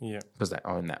dominated because they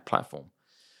own that platform.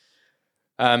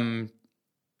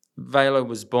 Valo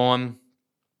was born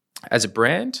as a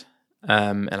brand,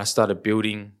 and I started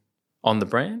building on the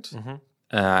brand. Mm-hmm.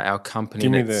 Our company.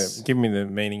 Give me the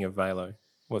meaning of Valo.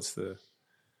 Where does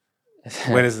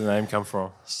the name come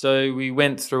from? So we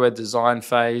went through a design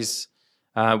phase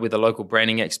with a local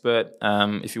branding expert.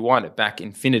 If you wind it back,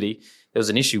 Infinity, there was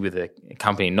an issue with a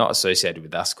company not associated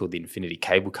with us called the Infinity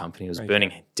Cable Company. It was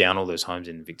burning down all those homes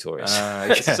in Victoria.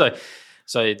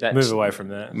 So that move away from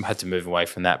that. Had to move away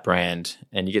from that brand,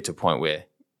 and you get to a point where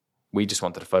we just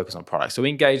wanted to focus on product. So we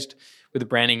engaged with a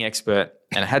branding expert,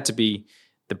 and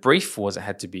the brief was it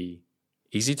had to be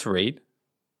easy to read,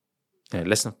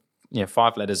 less than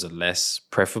 5 letters or less,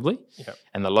 preferably,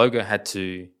 and the logo had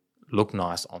to look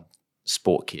nice on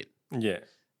sport kit. Yeah, it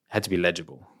had to be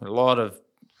legible. It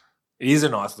is a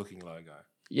nice looking logo.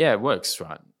 Yeah, it works,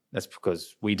 right? That's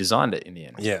because we designed it in the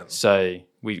end. Yeah. So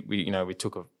we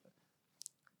took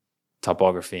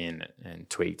typography and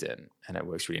tweaked it, and it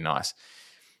works really nice.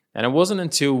 And it wasn't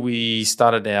until we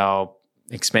started our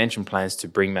expansion plans to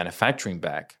bring manufacturing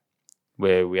back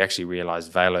where we actually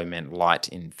realized Velo meant light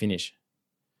in Finnish.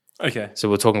 Okay. So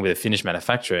we're talking with a Finnish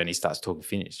manufacturer, and he starts talking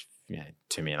Finnish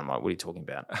to me, and I'm like, what are you talking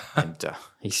about? And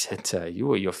he said,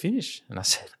 you're Finnish. And I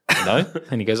said, no.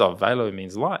 And he goes, Velo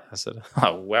means light. I said,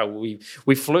 oh, wow, we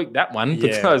fluked that one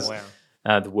because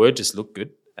the word just looked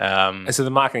good. And so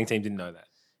the marketing team didn't know that?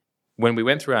 When we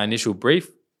went through our initial brief,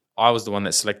 I was the one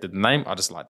that selected the name. I just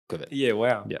liked the look of it. Yeah,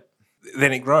 wow. Yep.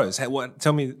 Then it grows.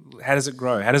 Tell me, how does it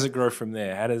grow? How does it grow from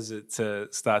there? How does it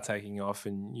start taking off,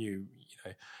 and you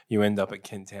end up at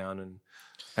Kent Town,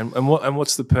 and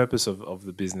what's the purpose of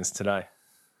the business today?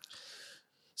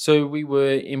 So we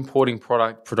were importing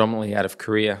product predominantly out of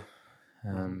Korea,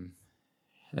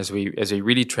 as we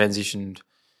really transitioned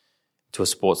to a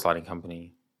sports lighting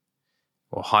company,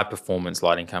 or high performance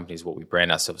lighting company is what we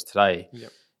brand ourselves today.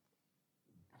 Yep.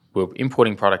 We're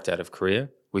importing product out of Korea.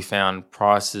 We found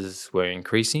prices were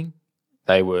increasing.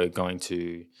 They were going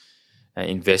to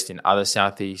invest in other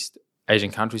Southeast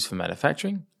Asian countries for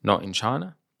manufacturing, not in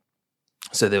China.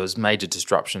 So there was major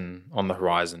disruption on the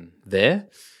horizon there.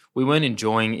 We weren't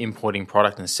enjoying importing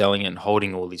product and selling it and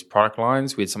holding all these product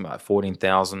lines. We had something like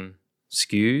 14,000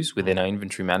 SKUs within our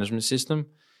inventory management system.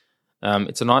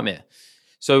 It's a nightmare.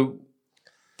 So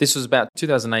this was about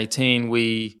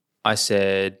 2018. I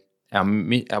said, our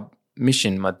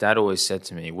mission, my dad always said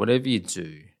to me, whatever you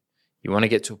do, you want to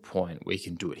get to a point where you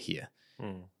can do it here.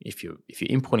 If you're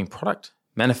importing product,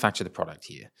 manufacture the product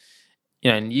here.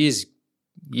 And years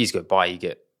go by,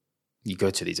 you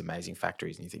go to these amazing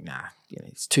factories and you think,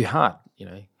 it's too hard.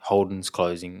 Holden's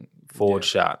closing, Ford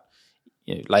shut,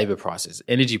 labor prices,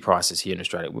 energy prices here in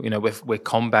Australia. We're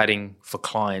combating for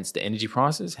clients the energy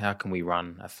prices. How can we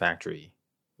run a factory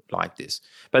like this?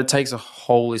 But it takes a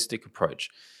holistic approach.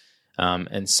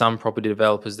 And some property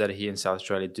developers that are here in South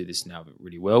Australia do this now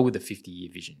really well with a 50-year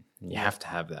vision. And you have to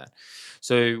have that.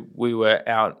 So we were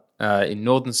out in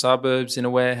northern suburbs in a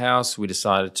warehouse. We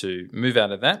decided to move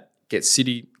out of that, get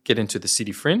into the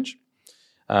city fringe.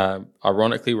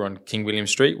 Ironically, we're on King William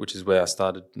Street, which is where I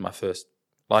started my first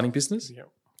lighting business. Yep.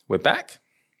 We're back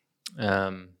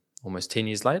almost 10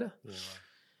 years later. Yeah,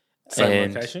 right.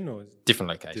 Same location or? Different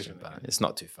location, but it's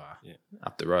not too far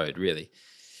up the road, really.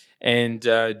 And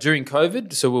during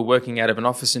COVID, so we're working out of an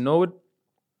office in Norwood.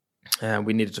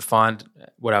 We needed to find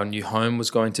what our new home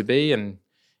was going to be, and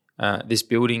this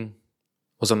building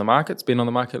was on the market. It's been on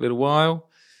the market a little while,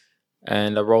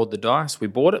 and I rolled the dice. We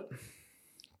bought it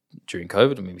during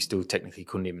COVID. I mean, we still technically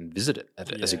couldn't even visit it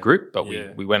as a group, but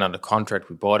we went under contract.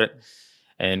 We bought it,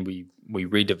 and we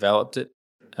redeveloped it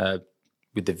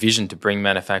with the vision to bring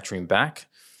manufacturing back.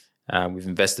 We've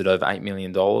invested over $8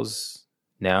 million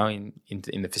now in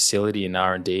the facility, in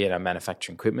R&D and our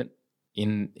manufacturing equipment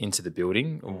into the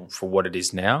building for what it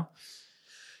is now.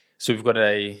 So we've got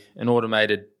an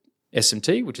automated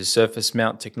SMT, which is surface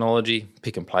mount technology,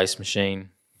 pick and place machine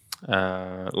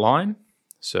line.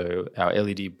 So our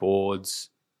LED boards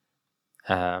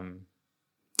in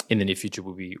the near future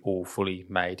will be all fully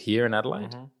made here in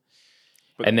Adelaide.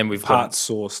 And then we've parts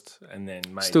sourced and then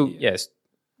made still here. Yes,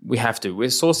 we have to. We're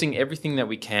sourcing everything that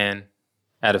we can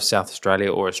out of South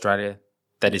Australia or Australia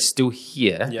that is still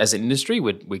here as an industry.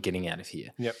 We're getting out of here.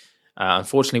 Yep.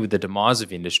 Unfortunately, with the demise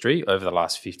of industry over the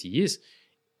last 50 years,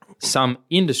 some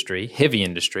industry, heavy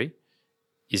industry,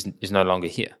 is no longer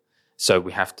here. So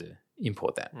we have to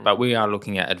import that. But we are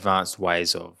looking at advanced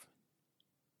ways of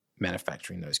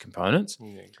manufacturing those components.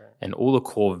 And all the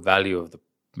core value of the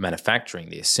manufacturing,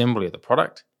 the assembly of the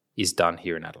product, is done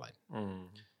here in Adelaide.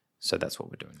 So that's what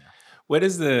we're doing now. Where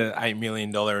does the $8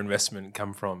 million investment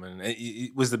come from? And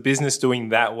was the business doing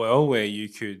that well where you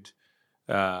could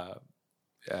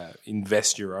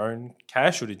invest your own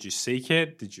cash, or did you seek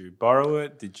it? Did you borrow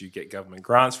it? Did you get government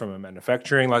grants from a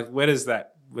manufacturing? Like, where does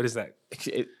that?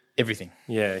 Everything.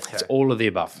 Yeah, okay. It's all of the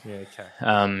above. Yeah,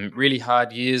 okay. Really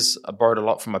hard years. I borrowed a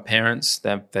lot from my parents.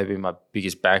 They've been my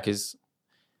biggest backers.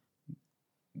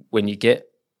 When you get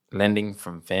lending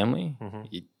from family,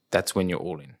 that's when you're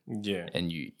all in. Yeah.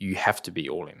 And you have to be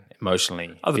all in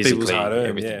emotionally, other physically, people's hard earned,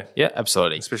 everything. Yeah,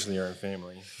 absolutely. Especially your own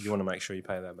family. You want to make sure you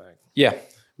pay that back. Yeah.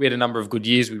 We had a number of good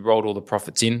years. We rolled all the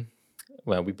profits in.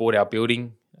 Well, we bought our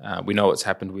building. We know what's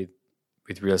happened with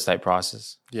real estate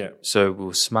prices. Yeah. So we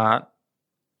were smart.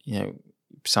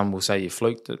 Some will say you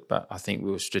fluked it, but I think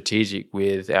we were strategic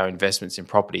with our investments in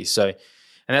property. So,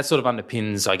 and that sort of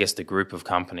underpins, I guess, the group of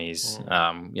companies.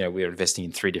 We're investing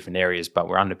in 3 different areas, but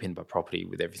we're underpinned by property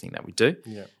with everything that we do.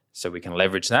 Yeah. So we can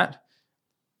leverage that.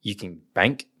 you can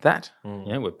bank that.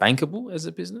 We're bankable as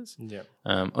a business. Yeah.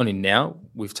 Only now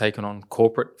we've taken on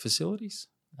corporate facilities.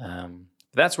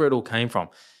 That's where it all came from.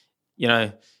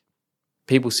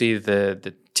 People see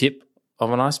the tip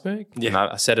of an iceberg. Yeah.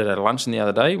 I said it at a luncheon the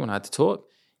other day when I had to talk.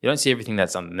 You don't see everything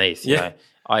that's underneath.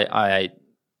 I ate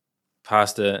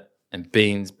pasta and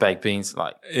baked beans.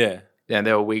 There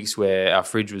were weeks where our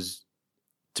fridge was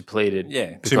depleted.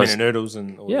 Yeah, too many noodles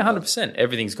and all 100%.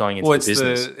 Everything's going into the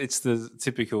business. It's the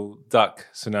typical duck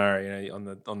scenario.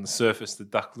 On the surface, the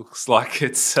duck looks like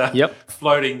it's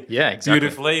floating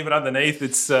beautifully, but underneath,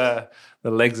 it's the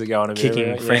legs are going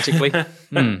kicking frantically.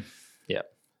 Yeah.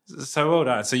 So well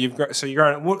done. So you're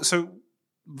growing. So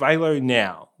Velo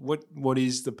now, what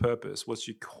is the purpose? What's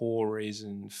your core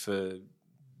reason for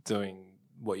doing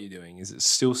what you're doing? Is it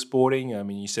still sporting? I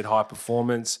mean, you said high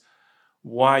performance.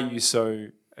 Why are you so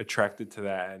attracted to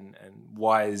that, and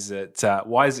why is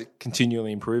it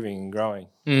continually improving and growing?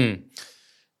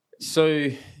 So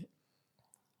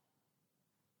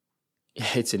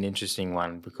it's an interesting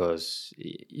one because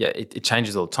it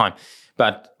changes all the time.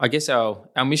 But I guess our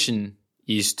mission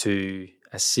is to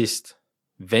assist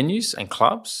venues and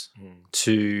clubs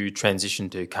to transition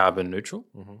to carbon neutral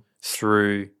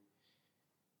through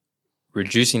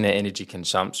reducing their energy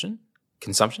consumption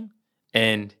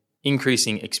and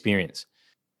increasing experience.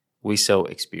 We sell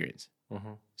experience.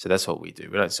 So that's what we do.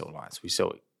 We don't sell lights. We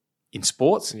sell in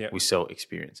sports, we sell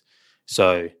experience.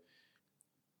 So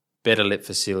better lit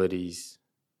facilities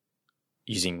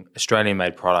using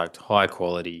Australian-made product, high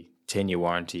quality, 10-year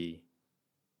warranty,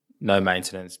 no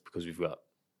maintenance because we've got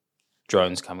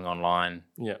drones coming online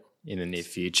in the near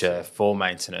future for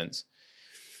maintenance.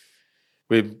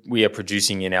 We are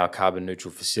producing in our carbon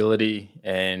neutral facility,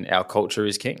 and our culture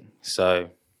is king. So,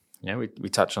 we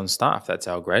touch on staff. That's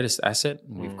our greatest asset.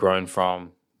 We've grown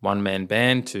from one-man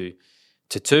band to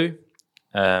two,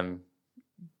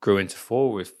 grew into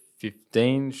 4 with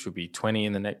 15, should be 20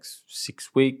 in the next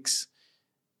 6 weeks,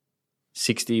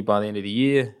 60 by the end of the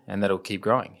year, and that'll keep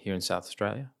growing here in South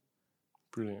Australia.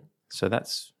 Brilliant. So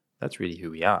that's really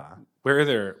who we are. Where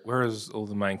is all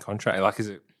the main contract? Like,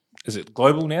 is it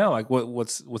global now? Like,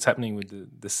 what's happening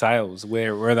with the sales?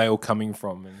 Where are they all coming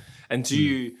from? And do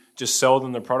you just sell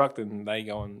them the product and they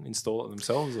go and install it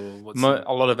themselves, or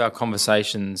a lot of our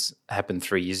conversations happened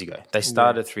 3 years ago. They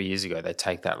started 3 years ago. They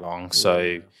take that long.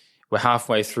 So we're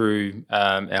halfway through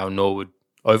our Norwood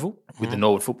Oval with the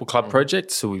Norwood Football Club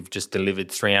project. So we've just delivered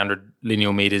 300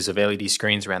 linear meters of LED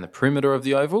screens around the perimeter of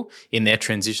the oval in their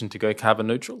transition to go carbon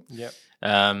neutral. Yep.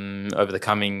 Over the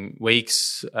coming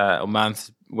weeks or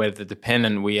month, weather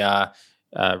dependent, we are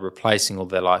replacing all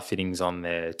their light fittings on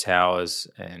their towers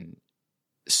and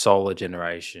solar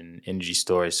generation, energy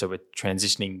storage. So we're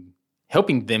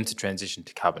helping them to transition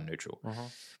to carbon neutral.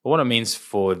 But what it means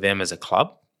for them as a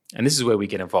club, and this is where we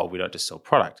get involved. We don't just sell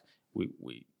product.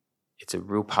 It's a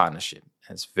real partnership,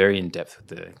 and it's very in depth with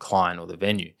the client or the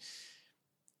venue.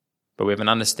 But we have an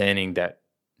understanding that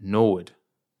Norwood,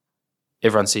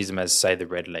 everyone sees them as, say, the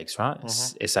Redlegs, right?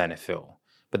 It's SANFL.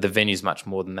 But the venue's much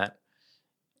more than that.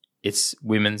 It's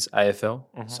women's AFL.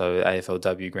 So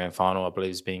AFLW Grand Final, I believe,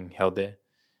 is being held there.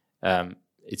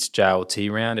 It's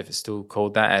JLT round, if it's still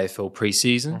called that, AFL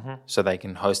pre-season, so they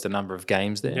can host a number of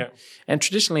games there. Yep. And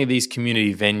traditionally, these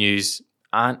community venues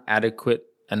aren't adequate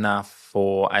enough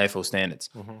for AFL standards.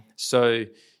 So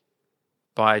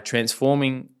by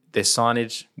transforming their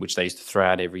signage, which they used to throw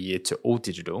out every year, to all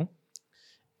digital,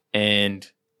 and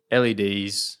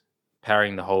LEDs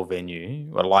powering the whole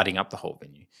venue or lighting up the whole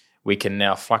venue, we can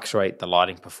now fluctuate the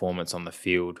lighting performance on the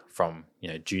field from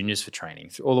juniors for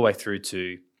training all the way through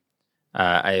to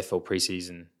AFL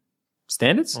preseason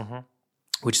standards,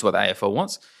 which is what the AFL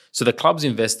wants. So the club's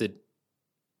invested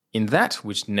in that,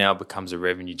 which now becomes a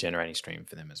revenue generating stream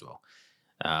for them as well.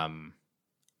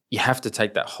 You have to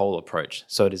take that whole approach.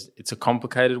 So it's a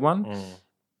complicated one.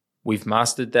 We've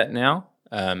mastered that now.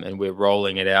 And we're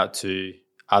rolling it out to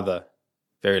other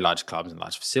very large clubs and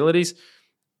large facilities.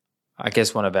 I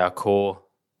guess one of our core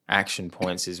action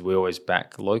points is we always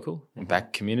back local and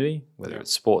back community, whether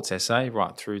it's Sports SA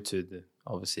right through to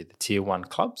obviously the Tier 1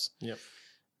 clubs,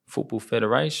 Football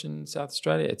Federation, South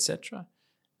Australia, etc.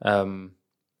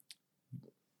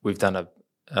 We've done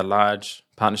a large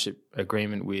partnership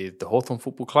agreement with the Hawthorn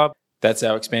Football Club. That's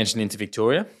our expansion into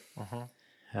Victoria.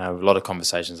 A lot of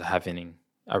conversations are happening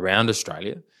around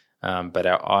Australia, but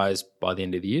our eyes by the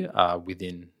end of the year are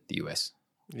within the US.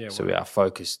 So we are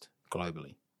focused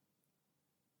globally.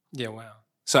 Yeah, wow.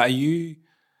 So are you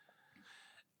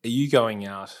going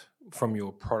out from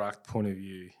your product point of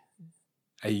view?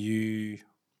 Are you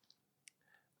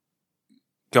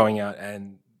going out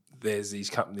and there's these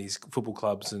companies, football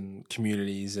clubs and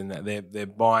communities, and that they're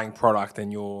buying product,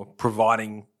 and you're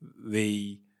providing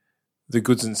the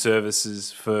goods and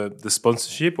services for the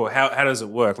sponsorship, or how does it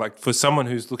work? Like for someone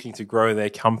who's looking to grow their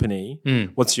company,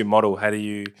 what's your model? How do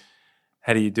you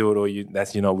do it, or you're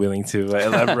not willing to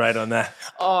elaborate on that?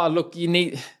 Oh, look,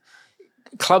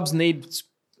 clubs need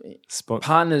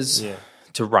partners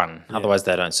to run, otherwise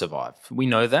they don't survive. We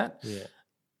know that. Yeah.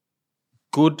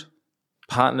 Good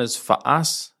partners for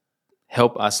us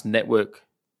help us network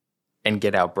and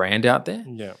get our brand out there.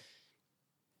 Yeah.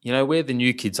 We're the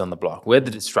new kids on the block. We're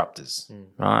the disruptors,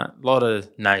 right? A lot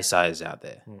of naysayers out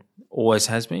there. Always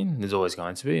has been. There's always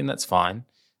going to be, and that's fine.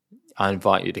 I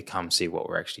invite you to come see what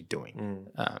we're actually doing,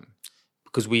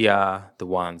 because we are the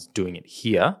ones doing it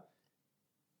here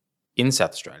in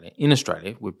South Australia. In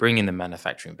Australia, we're bringing the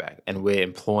manufacturing back, and we're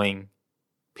employing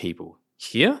people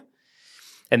here.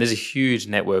 And there's a huge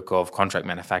network of contract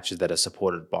manufacturers that are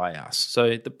supported by us.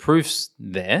 So the proof's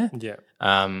there. Yeah.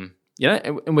 And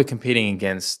we're competing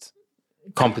against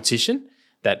competition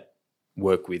that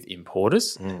work with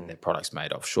importers and their products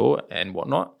made offshore and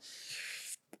whatnot.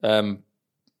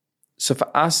 So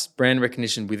for us, brand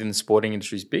recognition within the sporting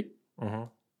industry is big. Mm-hmm.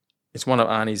 It's one of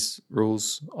Arnie's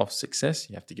rules of success.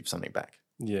 You have to give something back.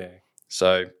 Yeah.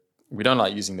 So we don't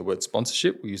like using the word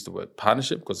sponsorship. We use the word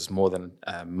partnership because it's more than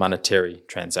a monetary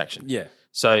transaction. Yeah.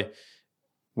 So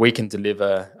we can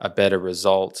deliver a better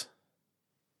result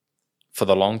for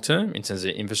the long term in terms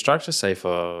of infrastructure, say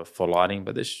for lighting,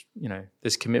 but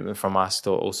there's commitment from us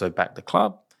to also back the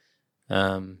club.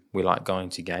 We like going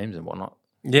to games and whatnot.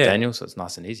 Yeah. Daniel, so it's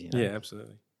nice and easy. Yeah,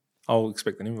 absolutely. I'll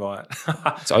expect an invite.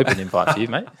 It's an open invite for you,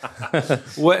 mate.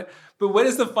 But where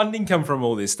does the funding come from,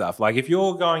 all this stuff? Like if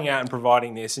you're going out and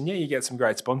providing this, and you get some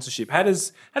great sponsorship, how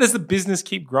does the business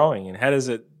keep growing, and how does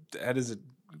it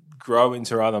grow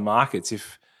into other markets?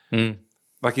 If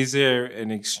like, is there an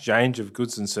exchange of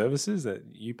goods and services that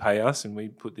you pay us and we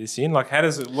put this in? Like, how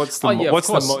does it? What's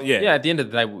the? Yeah. At the end of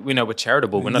the day, we know we're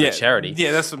charitable. We're not a charity.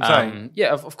 Yeah, that's what I'm saying.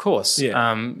 Of course.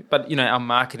 Yeah. But our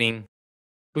marketing.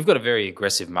 We've got a very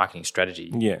aggressive marketing strategy,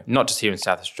 not just here in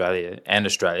South Australia and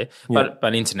Australia,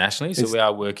 but internationally. So we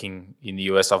are working in the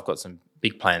US. I've got some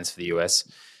big plans for the US.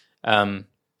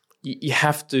 You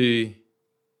have to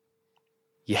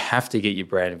get your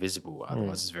brand visible,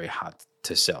 otherwise it's very hard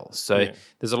to sell. So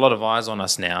there's a lot of eyes on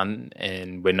us now,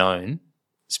 and we're known,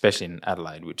 especially in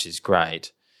Adelaide, which is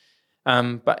great.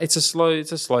 But it's a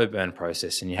slow burn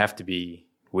process, and you have to be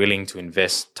willing to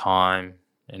invest time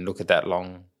and look at that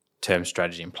long-term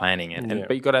strategy and planning,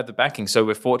 but you've got to have the backing. So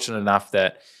we're fortunate enough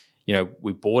that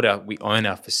we own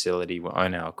our facility, we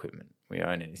own our equipment, we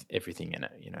own everything in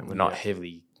it. We're not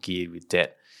heavily geared with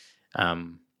debt.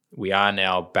 We are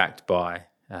now backed by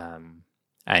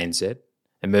ANZ,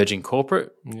 Emerging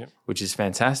Corporate, which is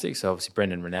fantastic. So obviously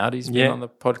Brendan Rinaldi's been on the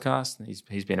podcast, and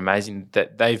he's been amazing.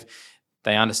 That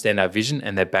they understand our vision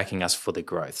and they're backing us for the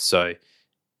growth. So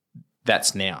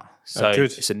that's now. So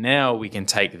now we can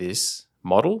take this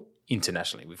model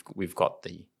internationally. We've got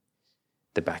the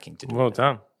backing to do it. Well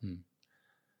done.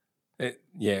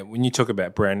 When you talk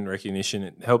about brand recognition,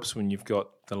 it helps when you've got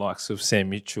the likes of Sam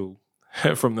Mitchell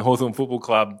from the Hawthorn Football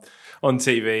Club on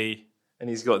TV, and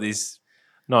he's got this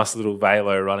nice little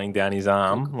velo running down his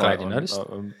arm. Glad you noticed.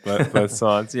 On both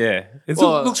sides, yeah. It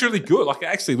looks really good. Like, it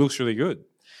actually looks really good.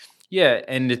 Yeah,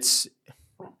 and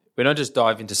we don't just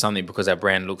dive into something because our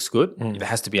brand looks good. There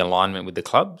has to be alignment with the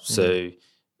club. So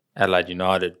Adelaide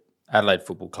United, Adelaide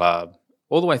Football Club,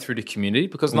 all the way through to community,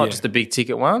 because not just the big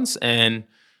ticket ones. And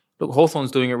look,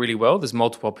 Hawthorn's doing it really well. There's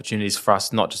multiple opportunities for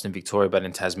us, not just in Victoria, but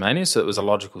in Tasmania. So it was a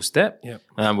logical step. Yep.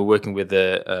 We're working with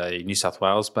a New South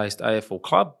Wales-based AFL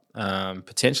club,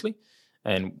 potentially,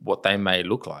 and what they may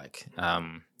look like.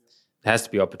 There has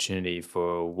to be opportunity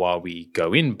for while we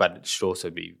go in, but it should also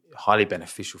be highly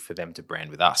beneficial for them to brand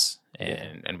with us.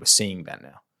 And we're seeing that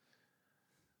now.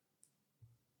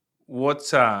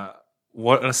 What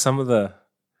are some of the,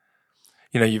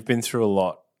 you've been through a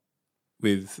lot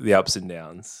with the ups and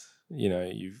downs.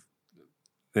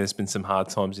 There's been some hard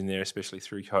times in there, especially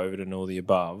through COVID and all the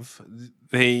above.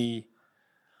 The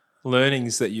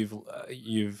learnings that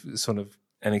you've sort of,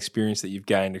 an experience that you've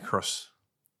gained across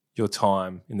your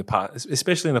time in the past,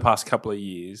 especially in the past couple of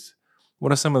years,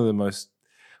 what are some of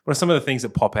the things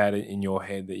that pop out in your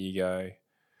head that you go,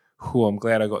 I'm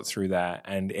glad I got through that,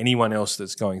 and anyone else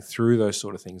that's going through those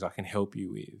sort of things I can help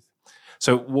you with?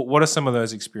 So what are some of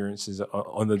those experiences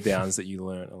on the downs that you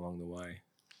learned along the way?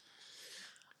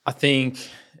 I think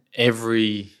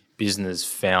every business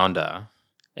founder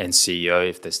and CEO,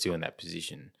 if they're still in that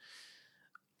position,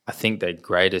 I think their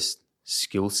greatest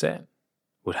skill set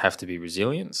would have to be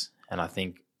resilience. And I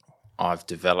think I've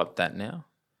developed that now.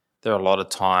 There are a lot of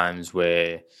times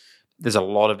where there's a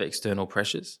lot of external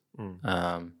pressures,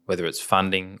 whether it's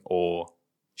funding or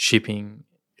shipping,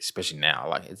 especially now.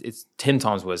 Like it's 10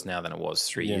 times worse now than it was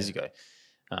 3 years ago.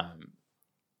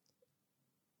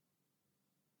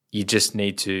 You just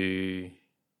need to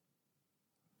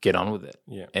get on with it.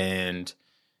 Yeah. And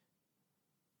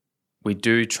we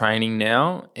do training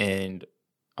now, and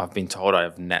I've been told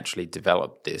I've naturally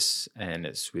developed this, and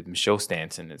it's with Michelle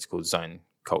Stanton. It's called zone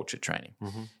culture training.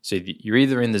 So you're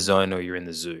either in the zone or you're in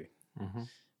the zoo.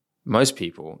 Most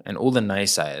people and all the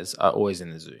naysayers are always in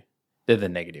the zoo. They're the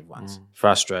negative ones.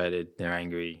 Frustrated, they're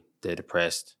angry, they're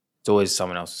depressed. It's always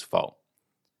someone else's fault.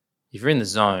 If you're in the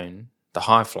zone, the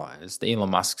high flyers, the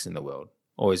Elon Musks in the world,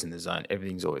 always in the zone,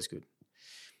 everything's always good.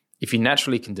 If you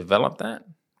naturally can develop that,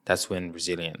 that's when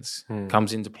resilience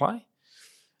comes into play.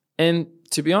 And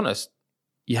to be honest,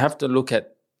 you have to look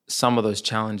at some of those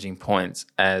challenging points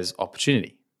as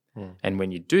opportunity. And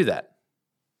when you do that,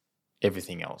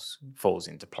 everything else falls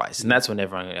into place. And that's when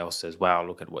everyone else says, wow,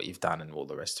 look at what you've done and all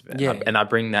the rest of it. Yeah. And I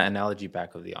bring that analogy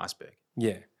back of the iceberg.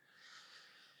 Yeah.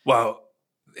 Well,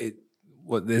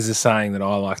 there's a saying that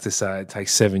I like to say, it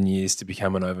takes 7 years to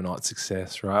become an overnight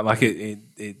success, right? Like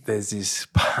there's this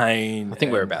pain. I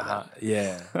think we're about that.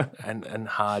 Yeah. and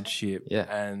hardship. Yeah.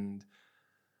 And,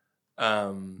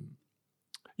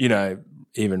 you know,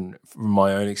 even from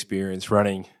my own experience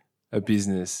running a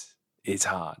business, it's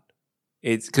hard.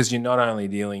 It's because you're not only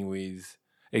dealing with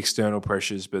external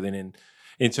pressures, but then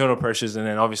internal pressures, and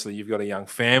then obviously you've got a young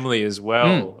family as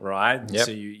well, right? Yep.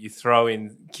 So you throw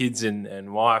in kids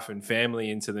and wife and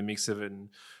family into the mix of it, and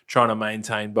trying to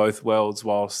maintain both worlds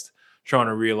whilst trying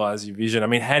to realize your vision. I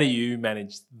mean, how do you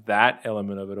manage that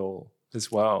element of it all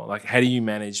as well? Like, how do you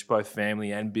manage both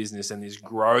family and business and this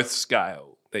growth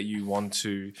scale that you want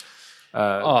to?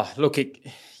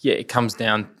 It comes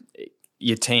down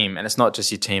your team, and it's not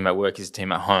just your team at work; it's a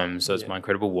team at home. So it's my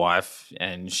incredible wife,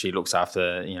 and she looks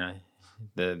after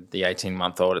the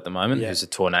 18-month-old at the moment, who's a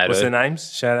tornado. What's their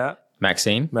names? Shout out.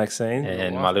 Maxine,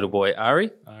 and my little boy Ari.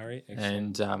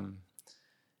 Excellent. And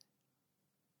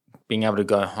being able to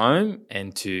go home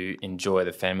and to enjoy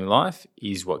the family life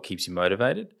is what keeps you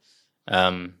motivated.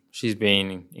 She's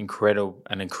been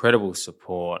an incredible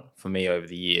support for me over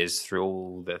the years through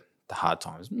all the hard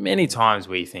times. Many times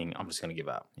where you think, I'm just going to give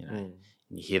up, And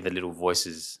you hear the little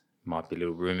voices, might be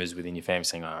little rumors within your family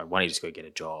saying, why don't you just go get a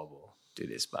job or do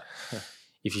this? But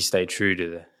if you stay true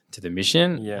to the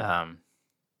mission,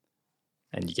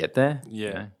 and you get there,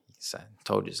 you can say,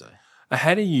 told you so.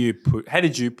 How did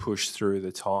you push through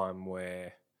the time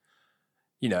where,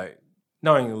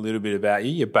 knowing a little bit about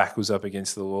you, your back was up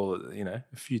against the wall, a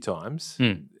few times.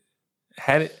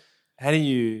 How do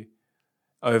you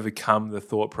overcome the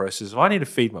thought process of, I need to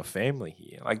feed my family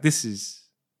here? Like, this is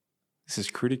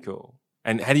critical.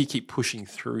 And how do you keep pushing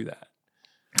through that?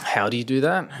 How do you do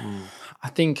that? I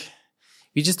think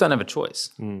you just don't have a choice.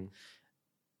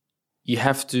 You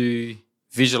have to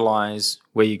visualize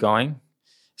where you're going,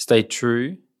 stay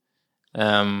true,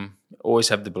 always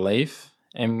have the belief.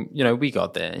 And, we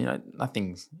got there.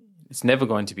 It's never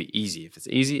going to be easy. If it's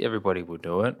easy, everybody will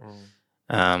do it.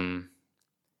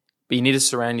 But you need to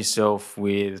surround yourself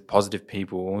with positive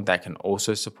people that can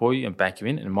also support you and back you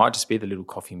in. And it might just be the little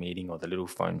coffee meeting or the little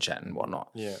phone chat and whatnot.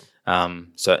 Yeah.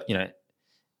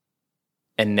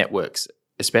 And networks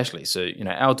especially. So,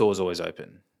 our door's always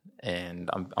open. And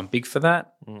I'm big for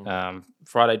that.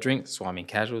 Friday drink, that's why I'm in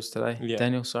casuals today. Yeah.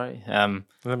 Daniel, sorry.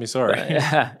 Let me sorry.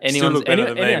 Anyone's look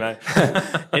better than me, mate.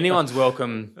 Anyone's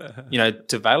welcome,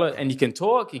 to Valo, and you can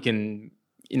talk. You can,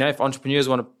 if entrepreneurs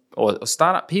want to, or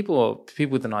startup people or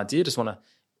people with an idea just want to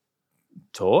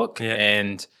talk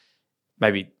and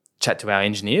maybe chat to our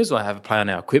engineers or have a play on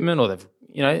our equipment, or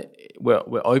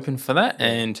we're open for that. Yeah.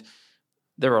 And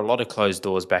there are a lot of closed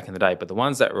doors back in the day, but the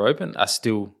ones that were open are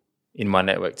still in my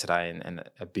network today and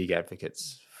are big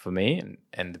advocates for me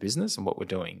and the business and what we're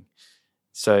doing.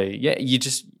 So, you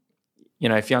just,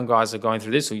 if young guys are going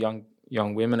through this or young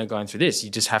women are going through this, you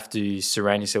just have to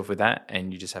surround yourself with that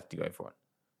and you just have to go for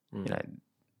it.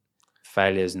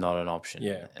 Failure is not an option.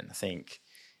 Yeah. And I think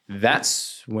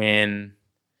that's when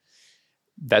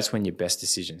your best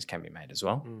decisions can be made as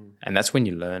well. And that's when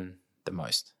you learn the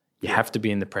most. You have to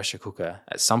be in the pressure cooker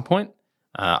at some point.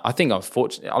 I think I was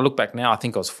fortunate. I look back now, I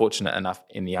think I was fortunate enough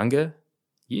in the younger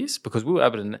years because we were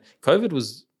able to – COVID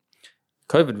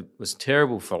was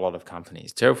terrible for a lot of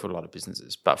companies, terrible for a lot of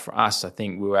businesses. But for us, I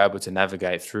think we were able to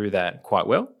navigate through that quite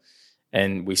well,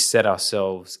 and we set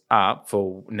ourselves up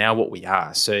for now what we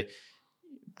are. So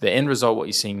the end result, what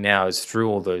you're seeing now, is through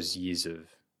all those years of,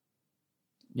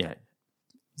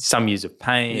 some years of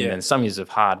pain and some years of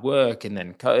hard work and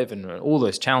then COVID and all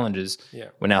those challenges,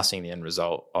 we're now seeing the end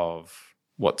result of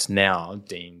what's now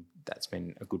deemed that's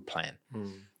been a good plan.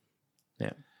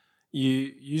 Yeah.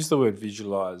 You use the word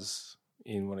visualize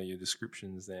in one of your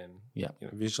descriptions then. Yeah.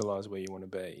 Visualize where you want to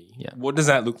be. Yeah. What does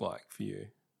that look like for you?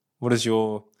 What does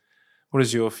your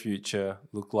future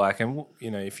look like? And,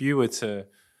 if you were to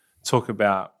talk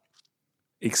about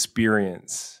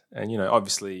experience and,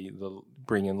 obviously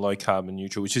bring in low carbon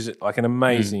neutral, which is like an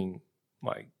amazing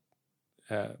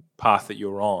path that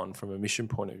you're on from a mission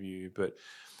point of view. But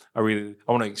I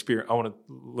want to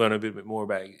learn a bit more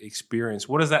about experience.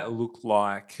 What does that look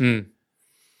like?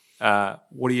 What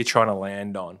are you trying to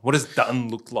land on? What does done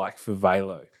look like for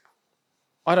Valo?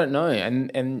 I don't know.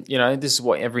 And this is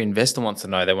what every investor wants to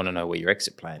know. They want to know where your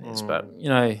exit plan is. But,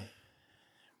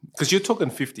 because you're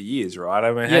talking 50 years, right?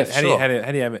 I mean, how do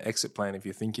you have an exit plan if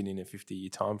you're thinking in a 50-year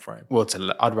time frame? Well,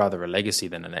 I'd rather a legacy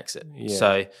than an exit.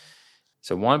 Yeah.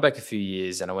 So wind back a few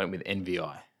years and I went with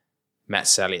NVI, Matt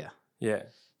Sallier. Yeah.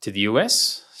 To the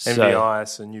US. NVI,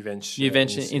 so New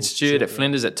Venture Institute at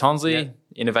Flinders at Tonsley,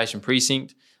 Innovation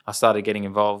Precinct. I started getting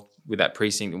involved with that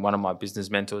precinct and one of my business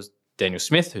mentors, Daniel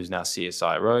Smith, who's now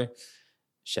CSIRO.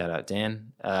 Shout out,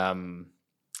 Dan.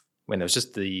 When there was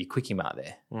just the Quickie Mart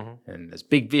there. And there's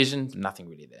big vision, nothing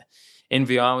really there.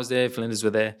 NVI was there, Flinders were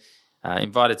there.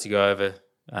 Invited to go over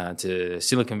to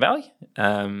Silicon Valley.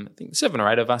 I think 7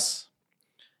 or 8 of us.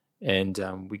 And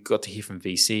we got to hear from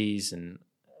VCs and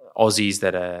Aussies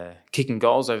that are kicking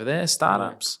goals over there,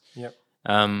 startups. Yep.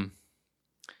 And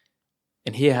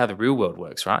hear how the real world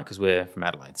works, right? Because we're from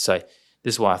Adelaide. So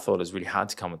this is why I thought it was really hard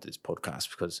to come with this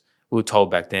podcast, because we were told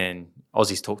back then,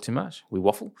 Aussies talk too much, we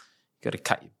waffle. You got to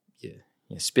cut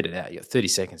spit it out. You got 30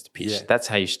 seconds to pitch. Yeah. That's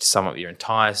how you should sum up your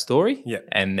entire story. Yeah.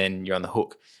 And then you're on the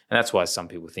hook. And that's why some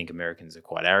people think Americans are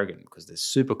quite arrogant, because they're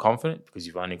super confident because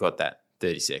you've only got that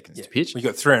 30 seconds to pitch. We've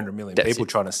got 300 million people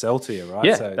trying to sell to you, right?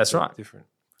 Yeah, so that's right. Different.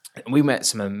 And we met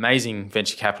some amazing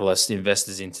venture capitalists,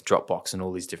 investors into Dropbox and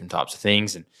all these different types of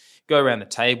things, and go around the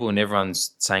table and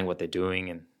everyone's saying what they're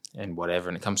doing and whatever.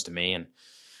 And it comes to me, and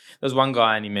there was one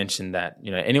guy and he mentioned that,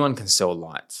 anyone can sell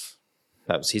lights.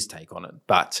 That was his take on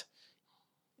it.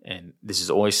 And this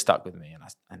has always stuck with me, and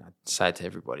I say it to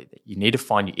everybody, that you need to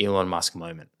find your Elon Musk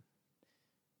moment.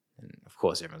 And of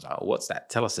course, everyone's like, well, what's that?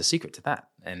 Tell us the secret to that.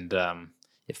 And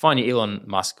find your Elon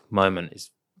Musk moment is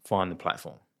find the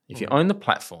platform. If you own the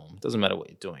platform, it doesn't matter what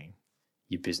you're doing,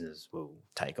 your business will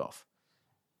take off.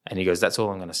 And he goes, that's all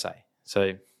I'm going to say. So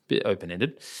a bit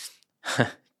open-ended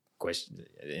question,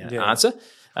 answer.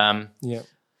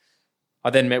 I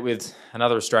then met with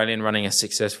another Australian running a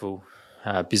successful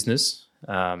business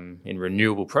in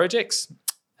renewable projects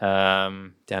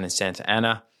down in Santa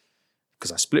Ana,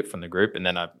 because I split from the group, and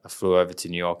then I flew over to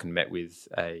New York and met with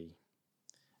an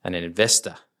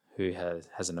investor who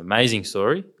has an amazing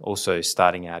story, also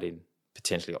starting out in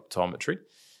potentially optometry,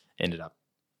 ended up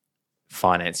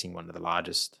financing one of the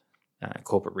largest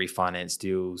corporate refinance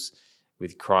deals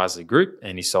with Chrysler Group,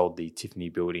 and he sold the Tiffany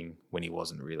building when he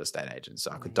wasn't a real estate agent. So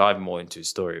I could dive more into his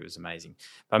story. It was amazing.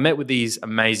 But I met with these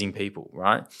amazing people,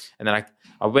 right? And then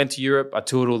I went to Europe. I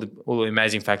toured all the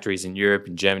amazing factories in Europe,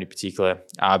 in Germany in particular,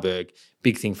 Arberg.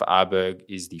 Big thing for Arberg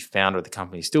is the founder of the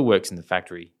company still works in the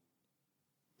factory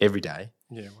every day.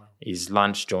 Yeah, wow. His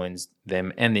lunch joins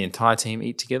them and the entire team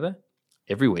eat together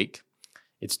every week.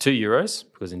 It's €2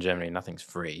 because in Germany nothing's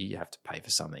free. You have to pay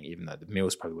for something, even though the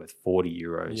meal's probably worth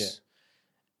 €40. Yeah.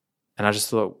 And I just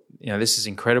thought, this is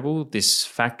incredible. This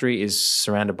factory is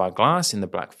surrounded by glass in the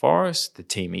Black Forest. The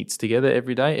team eats together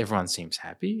every day. Everyone seems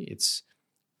happy.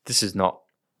 This is not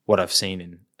what I've seen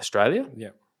in Australia.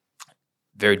 Yeah.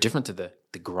 Very different to the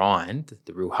grind,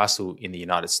 the real hustle in the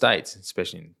United States,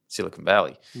 especially in Silicon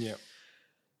Valley. Yeah.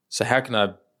 So how can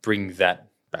I bring that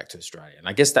back to Australia? And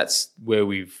I guess that's where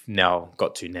we've now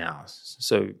got to now.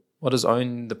 So what does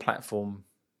own the platform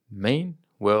mean?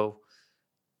 Well,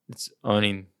 it's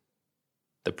owning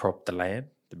the land,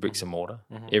 the bricks and mortar,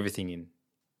 everything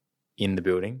in the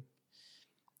building,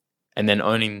 and then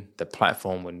owning the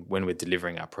platform when we're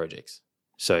delivering our projects.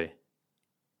 So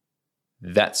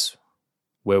that's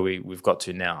where we've got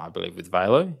to now, I believe, with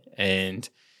Valo. And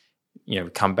we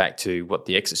come back to what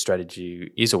the exit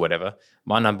strategy is or whatever.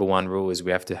 My number one rule is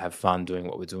we have to have fun doing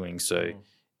what we're doing. So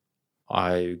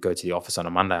I go to the office on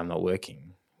a Monday, I'm not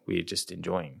working. We're just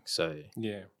enjoying. So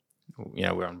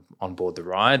we're on board the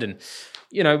ride, and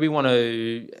we want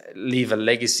to leave a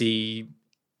legacy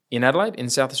in Adelaide, in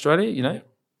South Australia.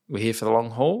 We're here for the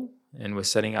long haul, and we're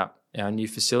setting up our new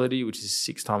facility, which is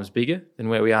 6 times bigger than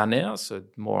where we are now. So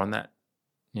more on that,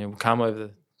 we'll come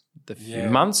over the few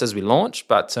months as we launch.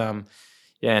 But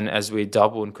Yeah, and as we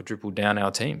double and quadruple down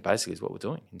our team, basically is what we're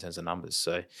doing in terms of numbers.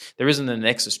 So there isn't an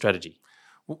exit strategy.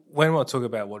 When I talk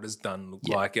about what it's done look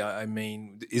like, I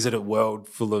mean, is it a world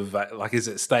full of is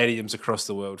it stadiums across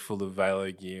the world full of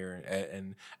Valo gear,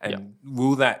 and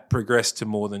will that progress to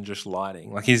more than just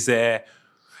lighting? Like, is there,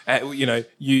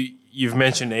 you've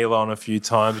mentioned Elon a few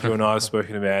times. You and I have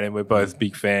spoken about him. We're both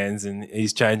big fans, and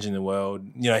he's changing the world.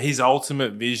 His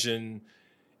ultimate vision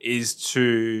is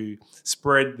to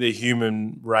spread the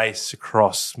human race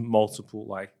across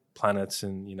multiple planets,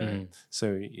 and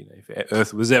so if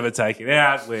Earth was ever taken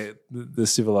out, where the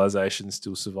civilization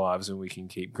still survives and we can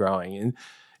keep growing,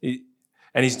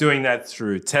 and he's doing that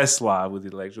through Tesla with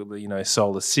the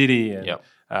Solar City and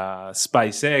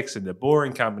SpaceX and the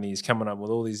Boring Company is coming up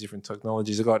with all these different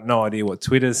technologies. I've got no idea what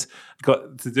Twitter's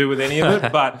got to do with any of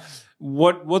it, but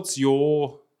what's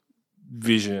your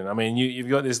vision? I mean, you've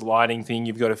got this lighting thing,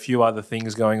 you've got a few other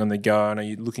things going on the go, and are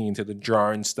you looking into the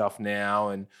drone stuff now?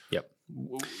 And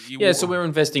so we're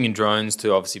investing in drones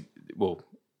to obviously,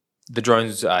 the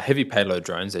drones are heavy payload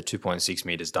drones. They're 2.6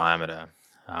 meters diameter.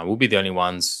 We'll be the only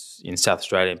ones in South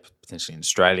Australia and potentially in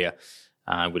Australia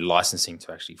with licensing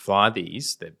to actually fly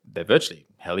these. They're virtually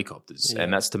helicopters,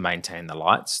 and that's to maintain the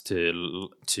lights, to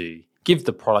give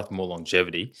the product more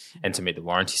longevity and to meet the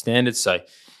warranty standards. So,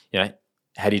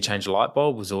 how do you change a light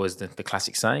bulb was always the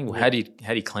classic saying. Well, how do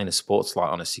you clean a sports light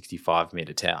on a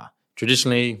 65-meter tower?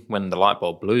 Traditionally, when the light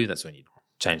bulb blew, that's when you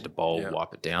change the bulb,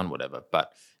 wipe it down, whatever.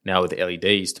 But now with the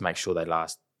LEDs, to make sure they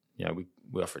last,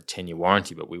 we offer a 10-year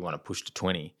warranty, but we want to push to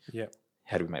 20. Yeah.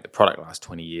 How do we make the product last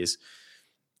 20 years?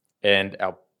 And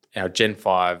our Gen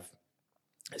 5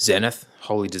 Zenith,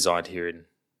 wholly designed here in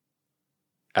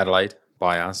Adelaide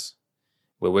by us.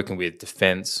 We're working with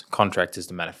defence contractors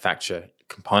to manufacture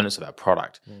components of our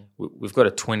product. We've got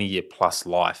a 20-year plus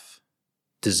life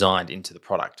designed into the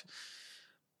product.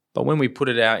 But when we put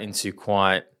it out into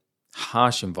quite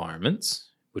harsh environments,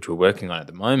 which we're working on at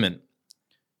the moment, a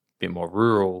bit more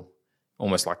rural,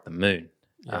 almost like the moon.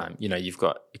 Yeah. You've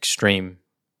got extreme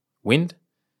wind,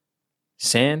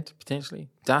 sand potentially,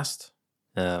 dust,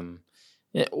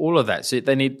 all of that. So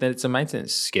it's a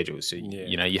maintenance schedule. So,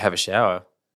 you have a shower,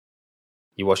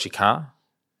 you wash your car.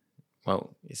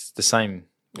 Well, it's the same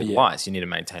with lights. You need to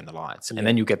maintain the lights, and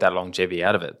then you'll get that longevity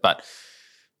out of it. But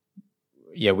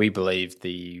we believe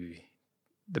the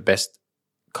best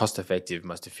cost-effective,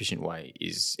 most efficient way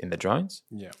is in the drones.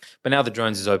 Yeah. But now the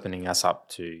drones is opening us up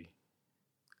to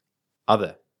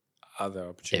other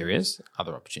opportunities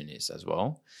as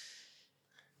well.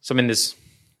 So there's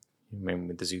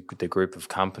the group of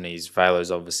companies. Valo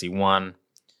is obviously one.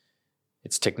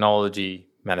 It's technology,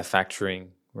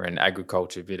 manufacturing. We're in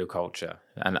agriculture, viticulture,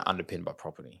 and underpinned by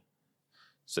property.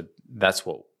 So that's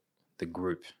what the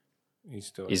group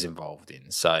is involved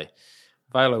in. So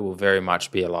Valo will very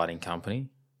much be a lighting company.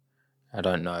 I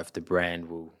don't know if the brand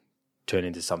will turn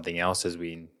into something else as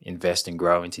we invest and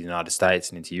grow into the United States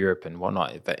and into Europe and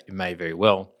whatnot. It may very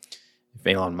well. If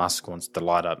Elon Musk wants to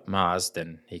light up Mars,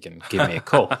 then he can give me a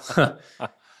call.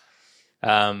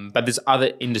 But there's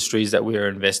other industries that we're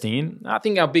investing in. I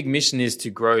think our big mission is to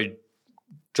grow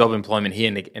job employment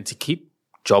here and to keep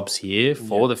jobs here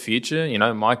for the future.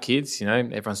 My kids,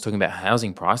 everyone's talking about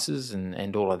housing prices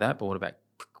and all of that, but what about,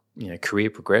 career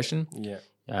progression? Yeah.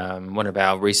 One of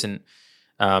our recent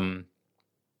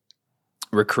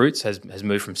recruits has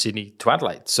moved from Sydney to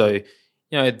Adelaide. So,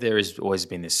 there has always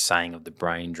been this saying of the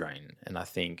brain drain, and I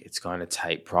think it's going to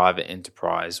take private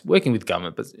enterprise working with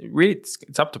government, but really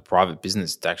it's up to private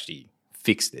business to actually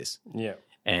fix this. Yeah.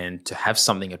 And to have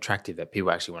something attractive that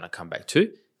people actually want to come back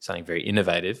to, something very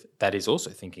innovative that is also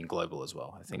thinking global as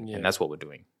well, I think. And that's what we're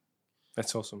doing.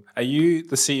 That's awesome. Are you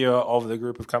the CEO of the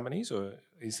group of companies, or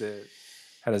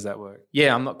how does that work?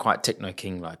 Yeah, I'm not quite techno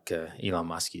king like Elon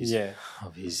Musk is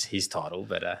of his title.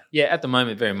 But at the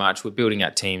moment, very much. We're building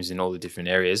out teams in all the different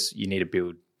areas. You need to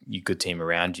build your good team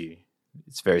around you.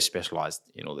 It's very specialized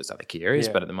in all those other key areas.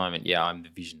 But at the moment, I'm the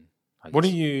vision. How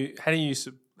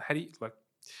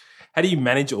do you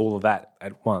manage all of that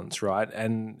at once, right?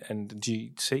 And do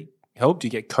you seek help? Do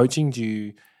you get coaching? Do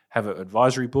you have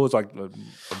advisory boards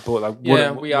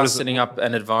we are setting up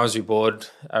an advisory board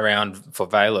around for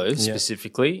Valo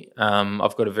specifically.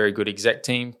 I've got a very good exec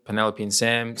team, Penelope and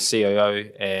Sam, COO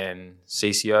and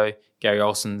CCO. Gary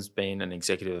Olsen's been an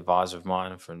executive advisor of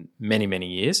mine for many, many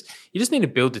years. You just need to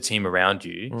build the team around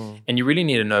you and you really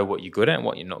need to know what you're good at and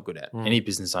what you're not good at. Any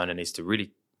business owner needs to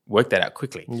really work that out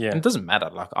quickly. Yeah. And it doesn't matter.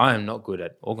 Like, I am not good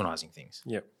at organising things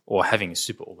or having a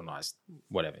super organised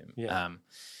whatever. Yeah.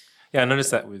 I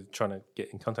noticed that with trying to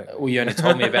get in contact. Well, you only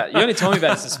told me about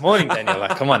this morning, Daniel.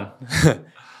 Like, come on.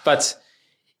 But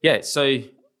so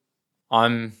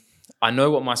I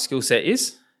know what my skill set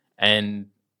is, and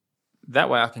that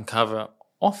way I can cover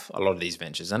off a lot of these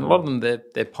ventures. And a lot of them,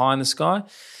 they're pie in the sky.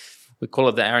 We call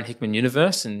it the Aaron Hickman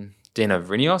universe. And Dino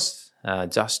Vrinios,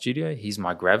 Just Studio, he's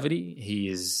my gravity. He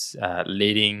is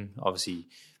leading, obviously,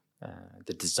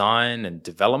 the design and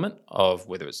development of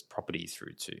whether it's property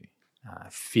through to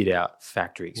fit out,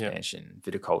 factory expansion,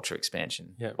 viticulture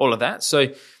expansion, all of that. So,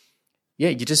 yeah,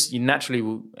 you naturally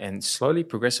will, and slowly,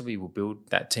 progressively will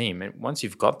build that team. And once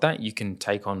you've got that, you can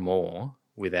take on more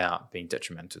without being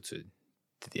detrimental to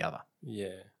the other.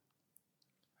 Yeah.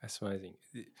 That's amazing.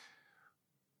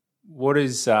 What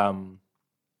is, where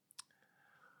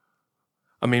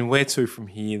to from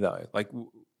here though? Like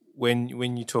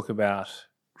when you talk about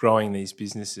growing these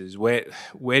businesses, where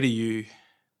do you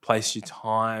place your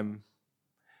time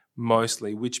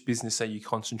mostly? Which business are you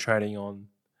concentrating on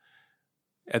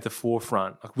at the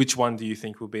forefront? Like which one do you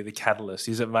think will be the catalyst?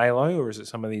 Is it Valo or is it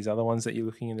some of these other ones that you're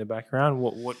looking in the background?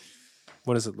 What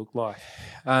does it look like?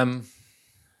 And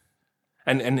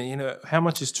how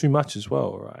much is too much as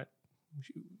well, right?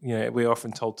 We're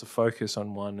often told to focus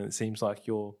on one, and it seems like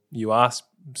you are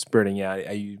spreading out.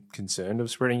 Are you concerned of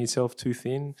spreading yourself too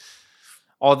thin?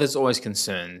 Oh, there's always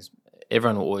concerns.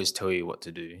 Everyone will always tell you what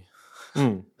to do.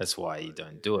 That's why you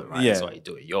don't do it, right? Yeah. That's why you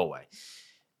do it your way.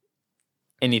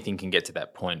 Anything can get to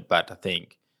that point, but I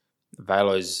think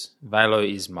Valo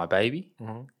is my baby,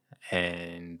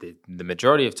 and the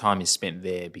majority of time is spent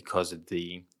there because of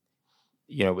the,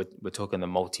 we're talking the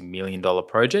multi-million-dollar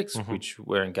projects, which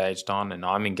we're engaged on and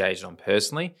I'm engaged on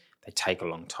personally. They take a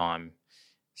long time.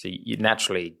 So you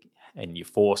naturally, and you're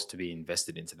forced to be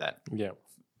invested into that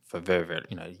for very, very,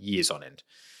 years on end.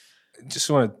 Just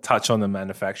want to touch on the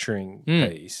manufacturing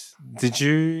piece. Did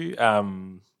you,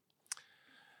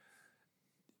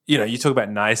 you talk about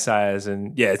naysayers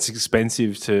and, it's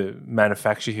expensive to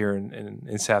manufacture here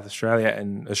in South Australia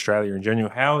and Australia in general.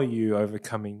 How are you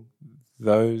overcoming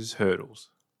those hurdles?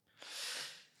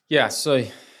 Yeah, so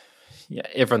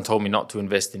everyone told me not to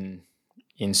invest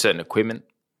in certain equipment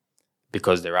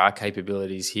because there are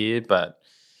capabilities here, but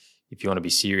if you want to be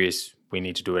serious, we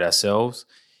need to do it ourselves.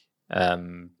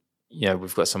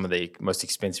 We've got some of the most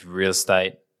expensive real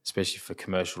estate, especially for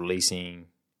commercial leasing,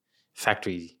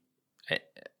 factory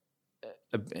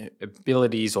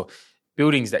abilities or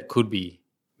buildings that could be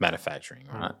manufacturing,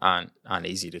 right? aren't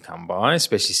easy to come by,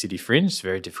 especially city fringe. It's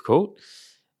very difficult.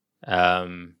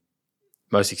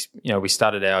 We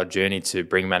started our journey to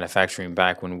bring manufacturing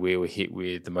back when we were hit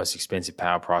with the most expensive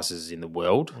power prices in the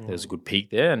world. There was a good peak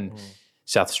there, and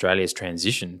South Australia has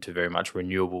transitioned to very much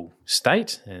renewable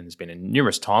state, and there's been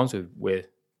numerous times where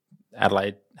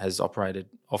Adelaide has operated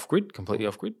off-grid, completely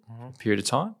off-grid, for a period of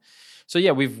time.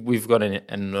 So, we've got an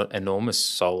enormous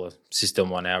solar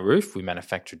system on our roof. We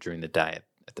manufacture during the day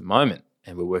at the moment,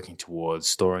 and we're working towards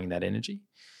storing that energy.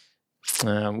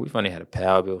 We've only had a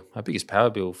power bill. Our biggest power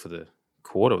bill for the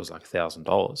quarter was like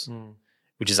 $1,000,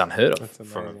 which is unheard of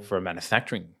for a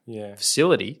manufacturing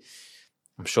facility.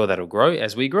 I'm sure that'll grow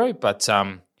as we grow, but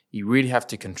you really have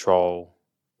to control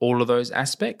all of those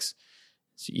aspects.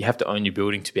 So you have to own your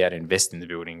building to be able to invest in the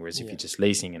building, whereas if you're just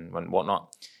leasing and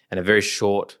whatnot, and a very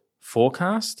short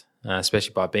forecast,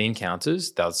 especially by bean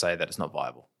counters, they'll say that it's not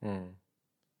viable.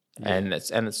 And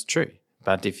it's true.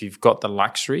 But if you've got the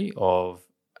luxury of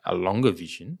a longer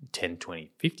vision, 10,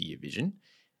 20, 50-year vision,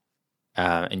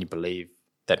 and you believe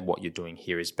that what you're doing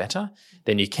here is better,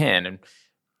 then you can. And,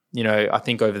 I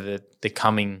think over the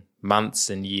coming months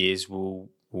and years, we'll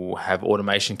have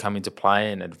automation come into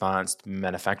play and advanced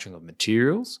manufacturing of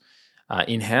materials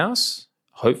in-house,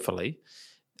 hopefully.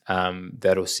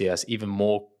 That'll see us even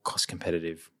more cost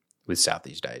competitive with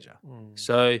Southeast Asia.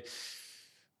 So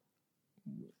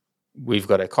we've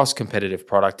got a cost competitive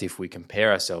product if we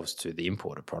compare ourselves to the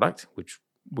imported product, which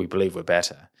we believe we're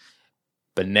better.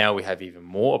 But now we have even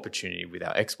more opportunity with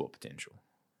our export potential.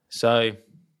 So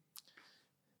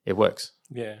it works.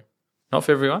 Yeah. Not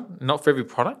for everyone, not for every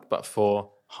product, but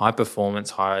for high performance,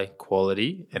 high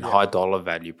quality and high dollar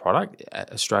value product,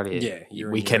 Australia,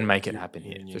 we can make it happen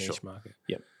here for sure. Market.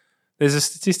 Yep. There's a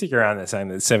statistic around that saying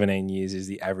that 17 years is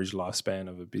the average lifespan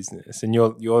of a business. And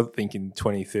you're thinking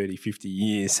 20, 30, 50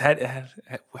 years. How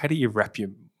do you wrap your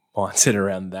mindset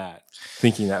around that,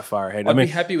 thinking that far ahead? I'd be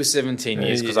happy with 17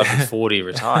 years because I'd be 40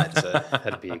 retired. So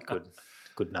that'd be a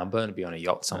good number and be on a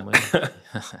yacht somewhere.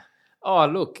 Oh,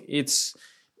 look, it's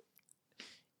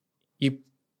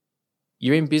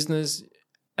you're in business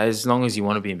as long as you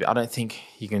want to be in. I don't think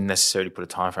you can necessarily put a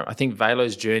time frame. I think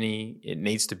Valo's journey, it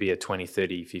needs to be a 20,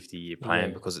 30, 50-year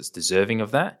plan because it's deserving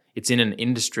of that. It's in an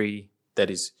industry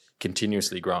that is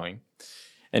continuously growing.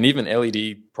 And even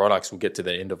LED products will get to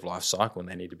their end of life cycle and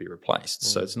they need to be replaced.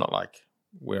 So it's not like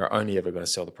we're only ever going to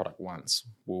sell the product once.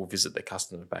 We'll visit the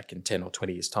customer back in 10 or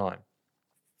 20 years' time.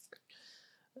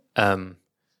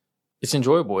 It's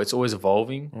enjoyable. It's always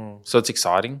evolving. So it's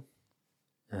exciting.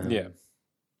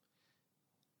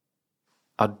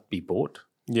 I'd be bored.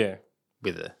 Yeah.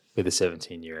 With a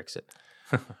 17-year exit.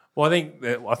 Well,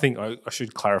 I think I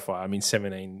should clarify. I mean,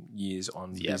 17 years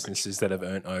on businesses that have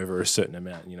earned over a certain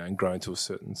amount, and grown to a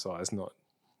certain size, not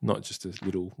just a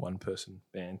little one-person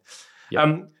band.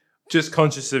 Yep. Just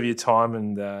conscious of your time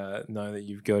and know that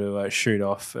you've got to shoot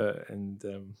off and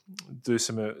do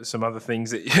some other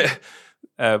things that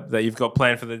that you've got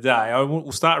planned for the day.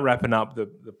 We'll start wrapping up the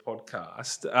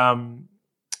podcast.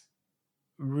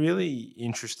 Really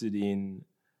interested in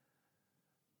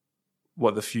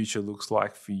what the future looks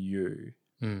like for you.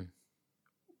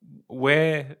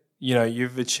 Where,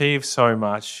 you've achieved so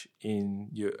much in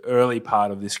your early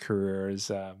part of this career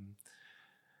as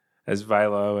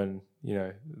Valo and,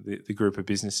 the group of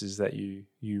businesses that you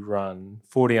run,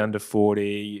 40 under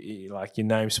 40, like your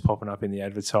name's popping up in the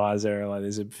advertiser, like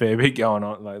there's a fair bit going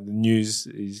on, like the news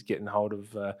is getting hold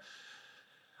of,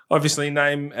 obviously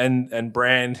name and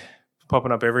brand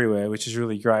popping up everywhere, which is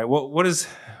really great. What is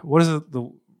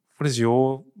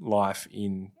your life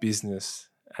in business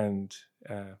and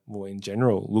in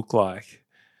general look like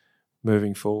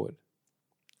moving forward?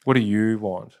 What do you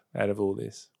want out of all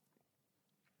this?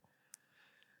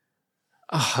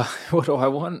 What do I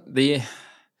want? The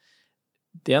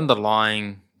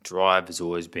underlying drive has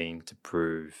always been to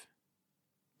prove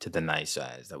to the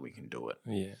naysayers that we can do it.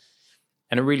 Yeah.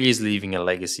 And it really is leaving a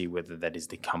legacy, whether that is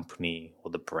the company or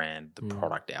the brand, the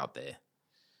product out there.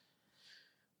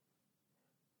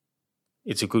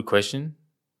 It's a good question,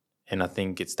 and I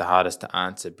think it's the hardest to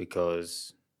answer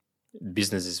because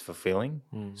business is fulfilling.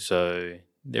 So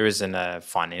there isn't a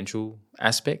financial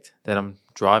aspect that I'm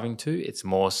driving to. It's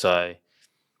more so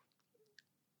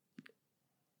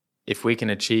if we can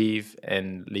achieve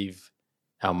and leave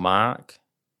our mark,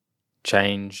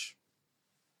 change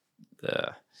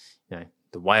the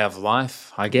way of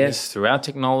life, I guess, through our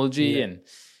technology, and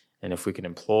if we can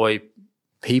employ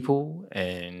people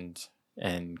and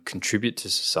contribute to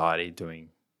society doing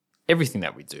everything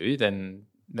that we do, then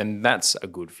that's a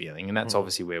good feeling, and that's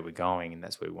obviously where we're going, and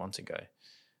that's where we want to go.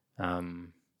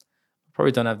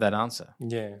 Probably don't have that answer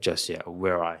just yet,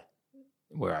 where I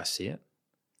see it.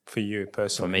 For you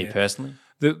personally. For me personally.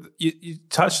 You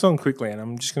touched on quickly, and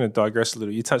I'm just going to digress a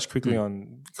little. You touched quickly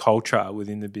on culture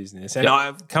within the business. And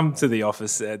I've come to the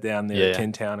office down there at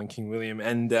Ken Town and King William,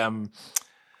 and,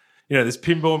 there's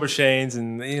pinball machines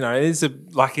and,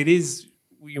 it is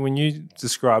when you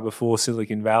describe before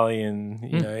Silicon Valley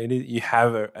and, you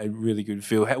have a really good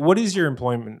feel. What is your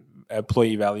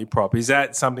employee value prop? Is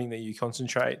that something that you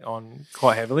concentrate on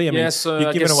quite heavily? I mean, so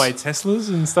you're giving away Teslas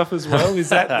and stuff as well. Is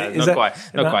that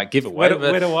not quite giveaway?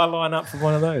 Where do I line up for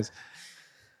one of those?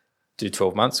 Do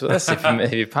 12 months with us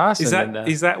if you pass. Is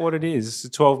that what it is? So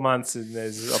 12 months and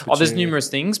there's opportunity. There's numerous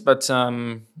things, but our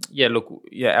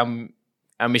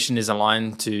mission is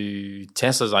aligned to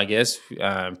Tesla's, I guess,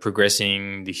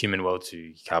 progressing the human world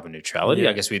to carbon neutrality.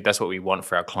 I guess that's what we want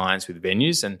for our clients with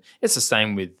venues, and it's the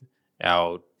same with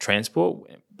our transport,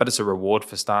 but it's a reward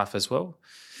for staff as well.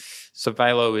 So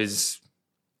Valo is,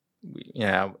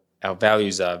 our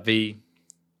values are V,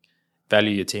 value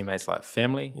your teammates like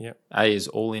family. Yep. A is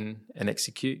all in and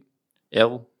execute.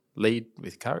 L, lead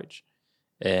with courage.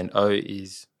 And O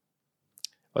is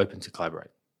open to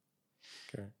collaborate.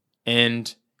 Okay.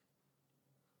 And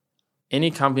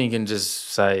any company can just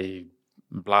say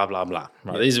blah, blah, blah.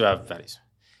 Right? These are our values.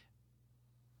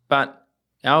 But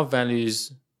our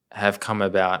values have come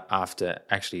about after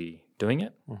actually doing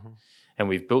it. And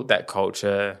we've built that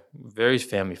culture, very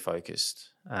family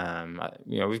focused.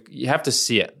 You have to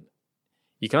see it.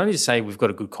 You can only say we've got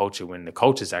a good culture when the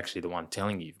culture is actually the one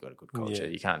telling you you've got a good culture.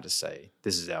 You can't just say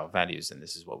this is our values and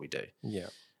this is what we do.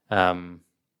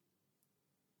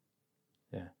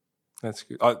 That's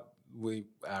good. We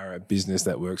are a business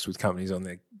that works with companies on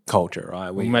their culture,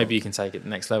 right? Maybe you can take it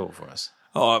next level for us.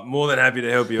 Oh, more than happy to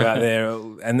help you out there.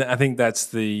 And I think that's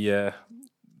the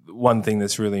one thing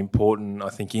that's really important, I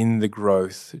think, in the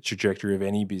growth trajectory of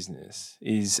any business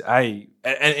is and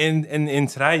in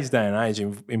today's day and age,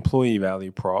 employee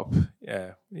value prop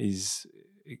is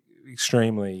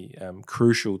extremely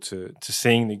crucial to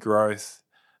seeing the growth,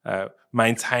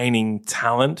 maintaining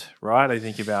talent, right? I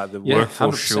think about the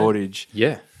workforce 100%. Shortage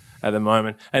at the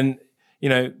moment. And,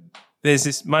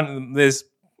 there's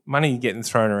money getting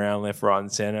thrown around left, right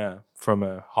and centre from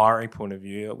a hiring point of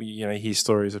view. You know, you hear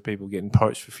stories of people getting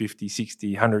poached for 50,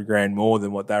 60, 100 grand more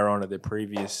than what they were on at their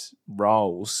previous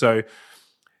roles. So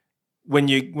when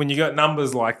you got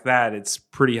numbers like that, it's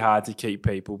pretty hard to keep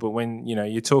people. But when, you know,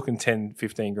 you're talking 10,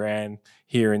 15 grand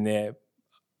here and there,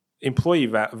 employee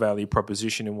value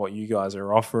proposition and what you guys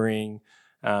are offering,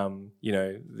 you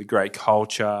know, the great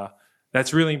culture,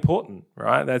 that's really important,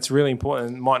 right? That's really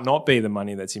important. It might not be the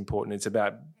money that's important. It's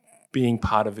about being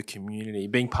part of a community,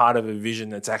 being part of a vision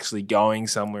that's actually going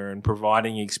somewhere and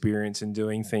providing experience and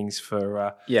doing things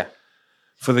for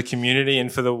the community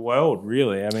and for the world,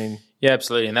 really. I mean, yeah,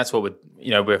 absolutely. And that's what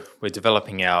we're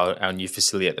developing our new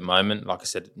facility at the moment. Like I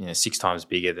said, you know, 6 times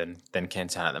bigger than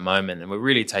Cairns at the moment. And we're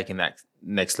really taking that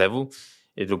next level.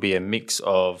 It'll be a mix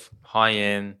of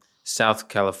high-end South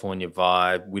California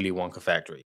vibe, Willy Wonka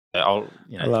factory.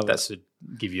 That should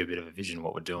give you a bit of a vision of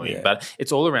what we're doing. Yeah. But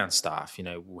it's all around staff. You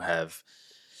know,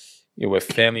 we're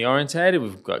family orientated.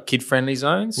 We've got kid-friendly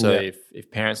zones. So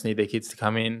if parents need their kids to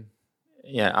come in,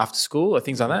 after school or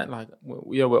things like that, like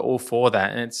we're all for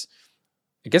that. And it's,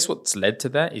 I guess what's led to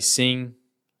that is seeing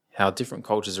how different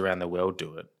cultures around the world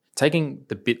do it, taking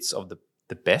the bits of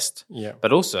the best,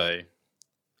 but also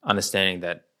understanding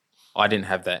that I didn't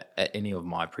have that at any of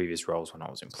my previous roles when I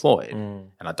was employed,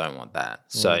 and I don't want that.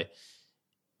 So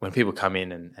when people come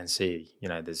in and see, you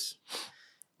know,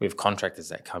 we have contractors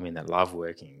that come in that love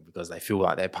working because they feel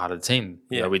like they're part of the team.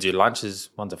 Yeah. You know, we do lunches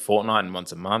once a fortnight and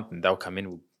once a month, and they'll come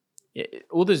in.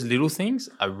 All those little things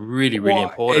are really, really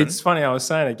important. It's funny. I was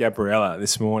saying to Gabriella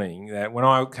this morning that when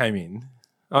I came in,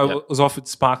 I was offered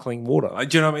sparkling water. Like,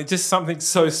 do you know what I mean? Just something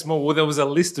so small. Well, there was a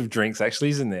list of drinks, actually,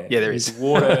 isn't there? Yeah, there is.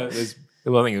 Water.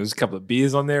 I think it was a couple of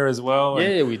beers on there as well.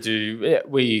 Yeah, we do. Yeah,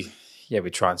 we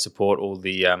try and support all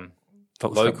the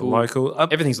local.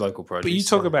 Everything's local produce. But you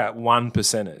talk about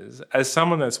 1%ers. As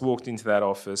someone that's walked into that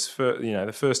office,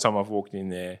 the first time I've walked in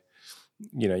there,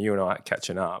 you know, you and I are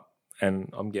catching up, and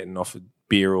I'm getting offered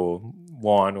beer or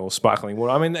wine or sparkling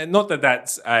water. I mean, not that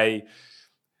that's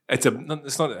it's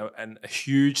not a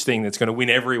huge thing that's going to win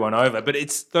everyone over, but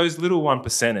it's those little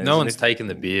 1%ers. No one's taken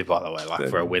the beer, by the way, like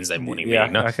for a Wednesday morning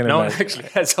meeting. No one actually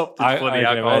has opted for the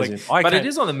alcoholic. But it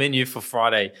is on the menu for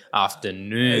Friday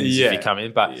afternoons if you come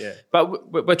in. But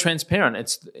we're transparent.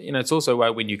 It's also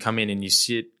why when you come in and you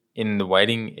sit in the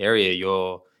waiting area,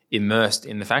 you're immersed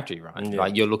in the factory, right? Yeah.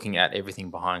 Like you're looking at everything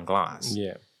behind glass.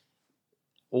 Yeah.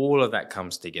 All of that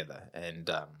comes together. And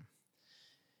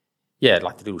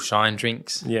like the little Shine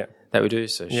drinks that we do.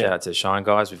 So shout out to the Shine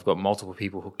guys. We've got multiple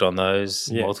people hooked on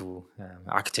those, multiple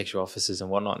architecture offices and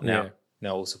whatnot now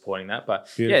all supporting that. But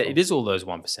it is all those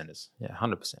 1%ers. Yeah,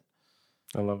 100%.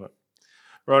 I love it.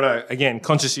 Righto, again,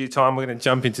 conscious of your time, we're going to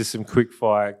jump into some quick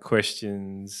fire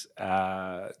questions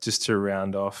just to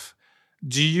round off.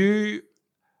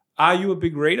 Are you a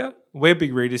big reader? We're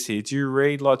big readers here. Do you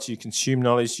read lots? Do you consume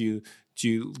knowledge? Do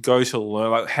you go to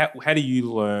learn? Like how do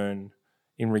you learn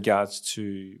in regards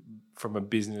to from a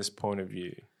business point of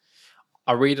view?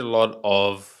 I read a lot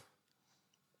of,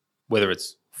 whether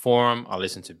it's forum, I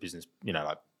listen to business,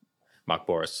 like Mark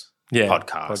Boris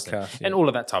podcast and all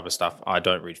of that type of stuff. I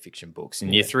don't read fiction books.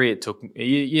 In year 3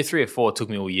 or 4 it took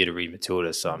me all year to read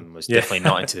Matilda, so I was definitely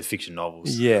not into the fiction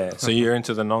novels. Yeah, so you're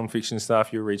into the non-fiction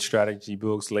stuff. You read strategy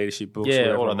books, leadership books.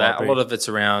 Yeah, all of that. A lot of it's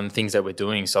around things that we're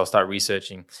doing, so I'll start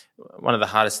researching. One of the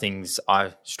hardest things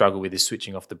I struggle with is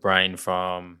switching off the brain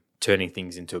from turning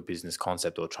things into a business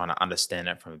concept or trying to understand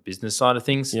it from a business side of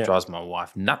things. It drives my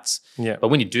wife nuts. Yeah. But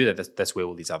when you do that, that's where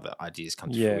all these other ideas come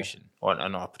to fruition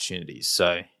and opportunities.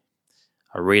 So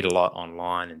I read a lot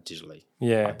online and digitally.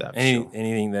 Yeah. Like that,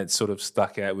 anything that sort of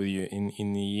stuck out with you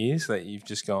in the years that you've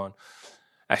just gone,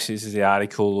 actually, this is the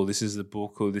article or this is the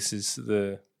book or this is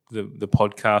the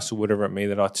podcast or whatever it may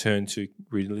that I turn to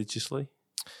religiously?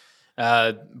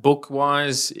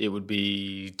 Book-wise, it would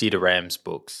be Dieter Rams'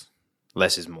 books.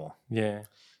 Less is more. Yeah.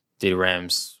 Dieter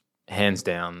Rams, hands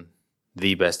down,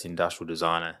 the best industrial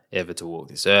designer ever to walk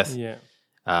this earth. Yeah.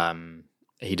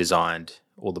 He designed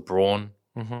all the Braun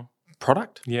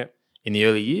product in the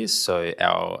early years. So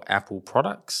our Apple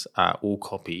products are all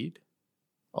copied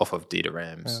off of Dieter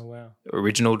Rams'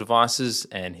 original devices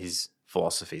and his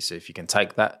philosophy. So if you can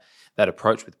take that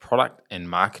approach with product and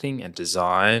marketing and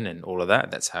design and all of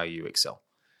that, that's how you excel.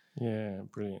 Yeah,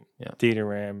 brilliant. Yeah. Dieter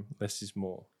Ram, less is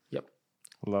more. Yep.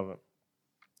 Love it.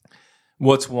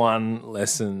 What's one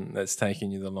lesson that's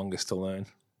taken you the longest to learn?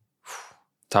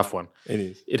 Tough one. It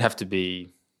is. It'd have to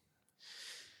be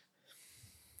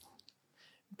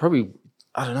probably,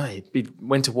 I don't know, it'd be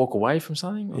when to walk away from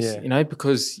something.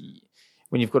 Because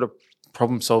when you've got a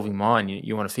problem-solving mind,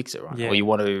 you want to fix it, right? Yeah. Or you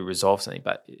want to resolve something.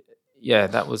 But,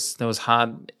 that was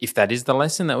hard. If that is the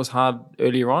lesson, that was hard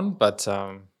earlier on. But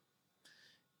I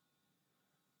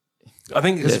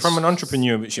think it's from an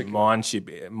entrepreneurship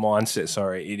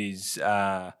mindset. It is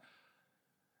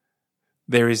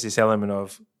there is this element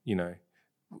of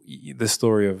the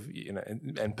story of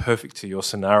and perfect to your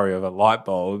scenario of a light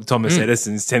bulb. Thomas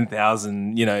Edison's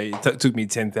 10,000. It took me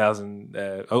 10,000.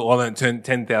 I learned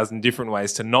 10,000 different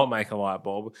ways to not make a light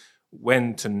bulb.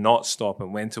 When to not stop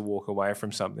and when to walk away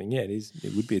from something. Yeah,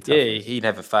 it would be a tough one. He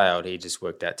never failed. He just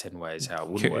worked out 10 ways how it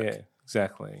wouldn't work. Yeah,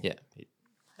 exactly. Yeah.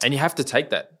 And you have to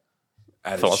take that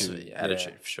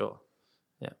attitude for sure.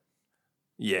 Yeah.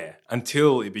 Yeah,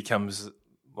 until it becomes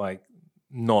like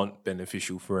not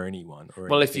beneficial for anyone.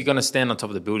 If you're going to stand on top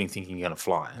of the building thinking you're going to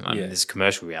fly, I mean, there's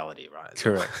commercial reality, right?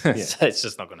 Correct. Yeah. So it's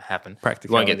just not going to happen.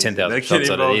 Practically. You won't get 10,000 shots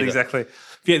at it either. Exactly.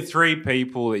 If you had 3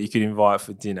 people that you could invite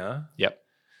for dinner. Yep.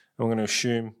 I'm going to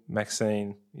assume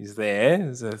Maxine is there.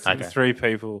 There's 3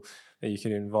 people that you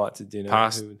can invite to dinner.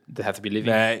 Past, they have to be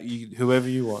living. Whoever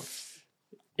you want.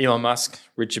 Elon Musk,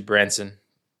 Richard Branson,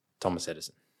 Thomas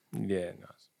Edison. Yeah,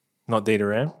 nice. Not Dieter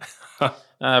Ram? I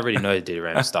already know Dieter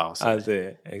Ram's style. So.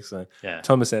 There. Excellent. Yeah.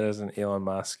 Thomas Edison, Elon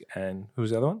Musk, and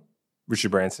who's the other one? Richard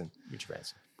Branson.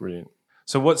 Brilliant.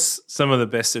 So what's some of the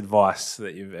best advice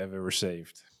that you've ever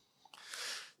received?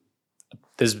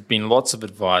 There's been lots of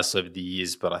advice over the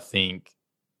years, but I think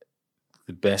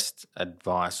the best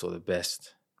advice the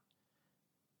best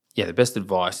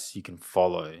advice you can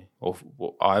follow, or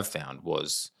what I've found,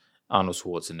 was Arnold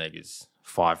Schwarzenegger's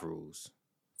 5 rules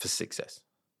for success.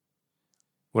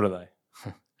 What are they?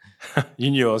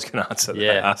 You knew I was going to ask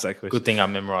that question. Good thing I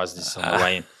memorized this on the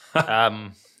way in.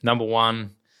 Number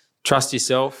 1, trust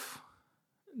yourself.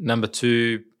 Number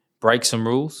 2, break some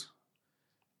rules.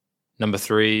 Number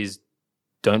 3 is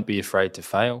don't be afraid to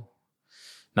fail.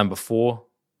 Number 4,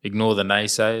 ignore the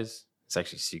naysayers. It's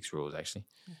actually 6 rules, actually.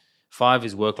 5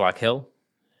 is work like hell.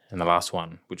 And the last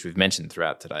one, which we've mentioned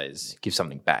throughout today, is give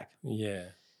something back. Yeah.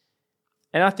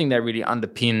 And I think that really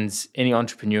underpins any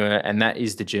entrepreneur, and that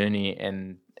is the journey,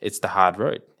 and it's the hard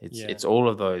road. It's all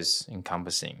of those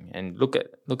encompassing. And look at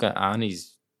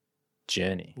Arnie's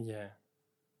journey. Yeah.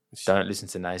 Don't listen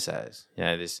to naysayers.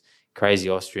 This crazy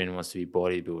Austrian who wants to be a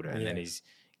bodybuilder, and then he's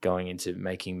going into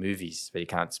making movies, but he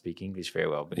can't speak English very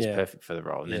well, but he's perfect for the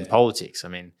role. And then politics. I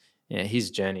mean, his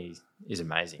journey is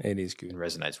amazing. It is good. It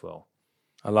resonates well.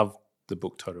 I love the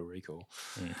book Total Recall.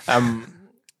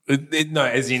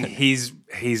 As in his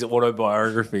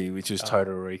autobiography, which is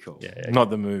Total Recall,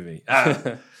 not the movie.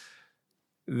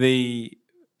 The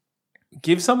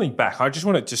give something back. I just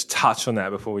want to touch on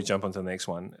that before we jump on to the next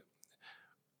one.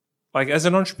 Like, as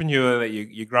an entrepreneur that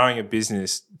you're growing a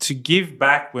business, to give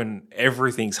back when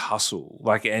everything's hustle,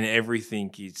 and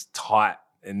everything is tight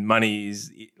and money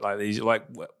is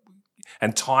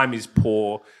and time is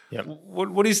poor. Yep.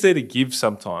 What is there to give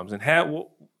sometimes, and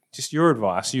just your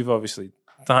advice? You've obviously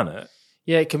done it.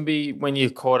 Yeah, it can be when you're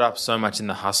caught up so much in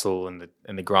the hustle and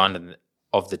the grind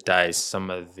of the day. Some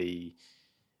of the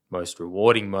most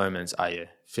rewarding moments are your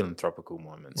philanthropical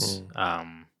moments.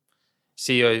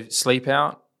 CEO Sleep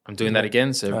Out. I'm doing that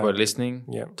again, so everybody listening,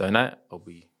 donate. I'll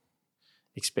be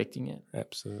expecting it.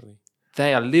 Absolutely.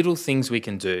 They are little things we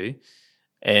can do,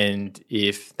 and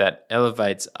if that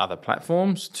elevates other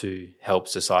platforms to help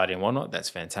society and whatnot, that's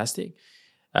fantastic.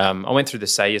 I went through the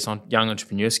Say Yes Young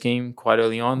Entrepreneur Scheme quite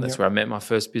early on. That's where I met my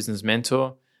first business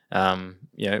mentor.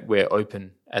 We're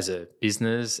open as a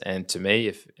business, and to me,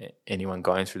 if anyone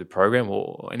going through the program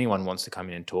or anyone wants to come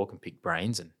in and talk and pick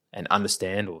brains and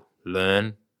understand or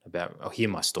learn about or hear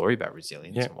my story about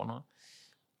resilience and whatnot,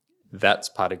 that's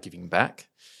part of giving back.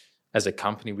 As a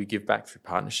company, we give back through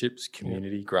partnerships,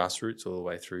 community, grassroots, all the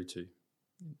way through to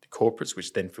corporates,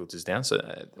 which then filters down.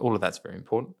 So all of that's very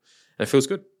important, and it feels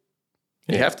good.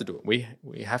 You have to do it.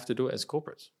 We have to do it as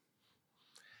corporates.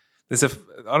 I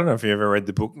don't know if you ever read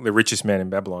the book The Richest Man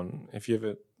in Babylon. Have you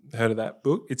ever heard of that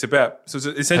book? It's about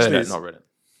essentially not read it.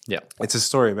 Yeah, it's a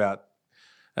story about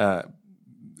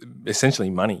essentially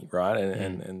money, right?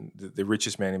 And the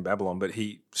richest man in Babylon, but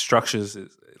he structures it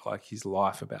like his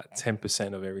life about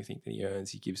 10% of everything that he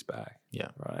earns, he gives back. Yeah,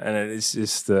 right. And it's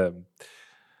just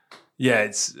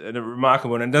it's a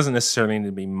remarkable, and it doesn't necessarily need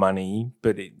to be money,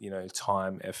 but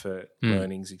time, effort,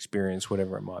 learnings, experience,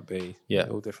 whatever it might be. Yeah, it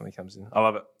all definitely comes in. I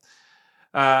love it.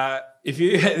 This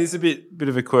is a bit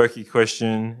of a quirky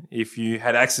question. If you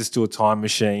had access to a time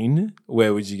machine,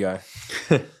 where would you go?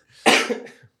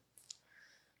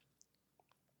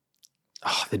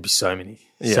 Oh, there'd be so many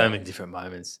different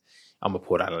moments. I'm a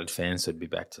Port Adelaide fan, so it'd be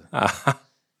back to.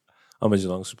 I'm a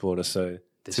Geelong supporter, so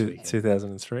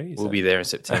 2003. We'll be there in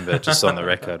September, just on the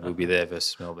record. We'll be there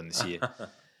versus Melbourne this year.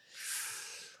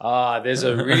 There's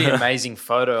a really amazing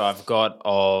photo I've got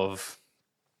of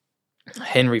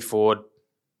Henry Ford,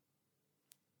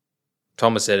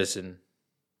 Thomas Edison,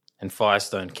 and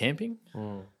Firestone camping.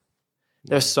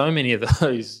 There are so many of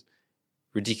those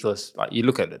ridiculous. Like you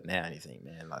look at it now and you think,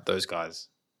 man, like those guys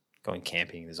going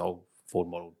camping. This old Ford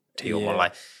Model T or Model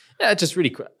A. Yeah, just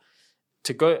really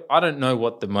to go. I don't know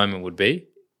what the moment would be.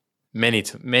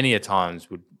 Many a times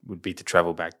would be to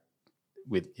travel back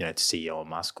with to see Elon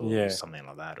Musk or something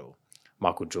like that, or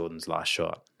Michael Jordan's last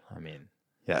shot. I mean,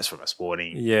 that's from a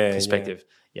sporting perspective.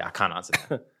 Yeah, I can't answer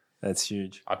that. That's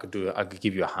huge. I could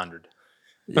give you 100.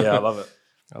 Yeah, I love it.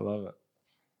 I love it.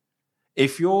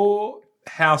 If your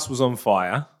house was on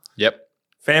fire,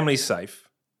 family's safe,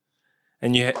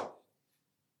 and your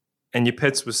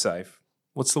pets were safe,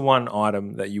 what's the one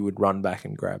item that you would run back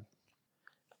and grab?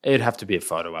 It'd have to be a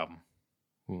photo album.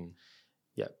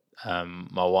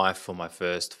 My wife, for my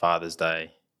first Father's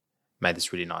Day, made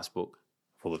this really nice book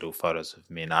full of little photos of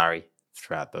me and Ari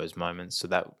throughout those moments. So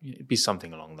that it'd be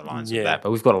something along the lines of that.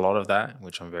 But we've got a lot of that,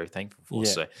 which I'm very thankful for.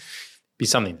 So it'd be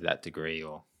something to that degree,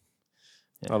 or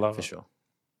I love for it. sure.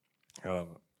 I love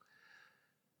it.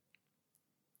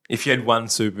 If you had one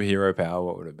superhero power,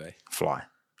 what would it be? Fly.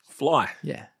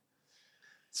 Yeah.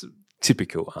 It's a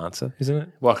typical answer, isn't it?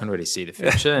 Well, I can already see the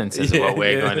future in terms of what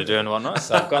we're going to do and whatnot.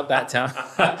 So I've got that down.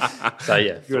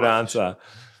 So good answer.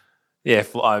 Yeah,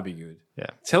 fly would be good. Yeah.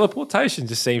 Teleportation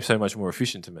just seems so much more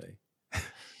efficient to me.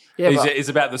 Yeah, is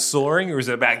it about the soaring or is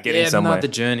it about getting somewhere? No, the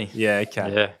journey. Yeah,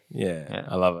 okay. Yeah.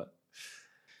 I love it.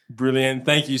 Brilliant.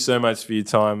 Thank you so much for your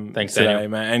time today, Daniel.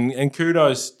 man. And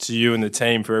kudos to you and the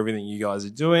team for everything you guys are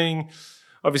doing.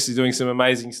 Obviously doing some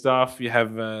amazing stuff. You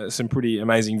have some pretty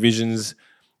amazing visions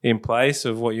in place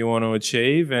of what you want to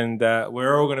achieve. And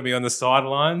we're all going to be on the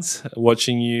sidelines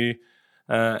watching you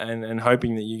and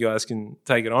hoping that you guys can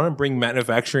take it on and bring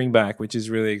manufacturing back, which is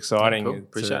really exciting. Cool.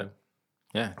 Appreciate it.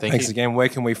 Yeah, thanks again. Where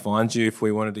can we find you if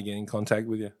we wanted to get in contact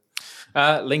with you?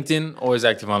 LinkedIn, always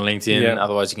active on LinkedIn. Yeah.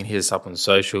 Otherwise, you can hit us up on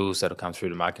socials. That'll come through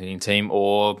the marketing team,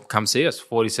 or come see us,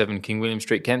 47 King William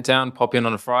Street, Kent Town. Pop in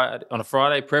on a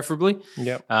Friday, preferably.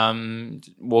 Yep.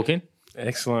 Walk in.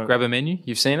 Excellent. Grab a menu.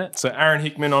 You've seen it. So Aaron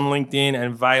Hickman on LinkedIn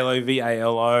and Valo,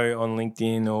 VALO on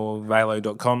LinkedIn or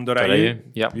valo.com.au.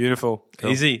 Yep. Beautiful.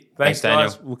 Cool. Easy. Thanks,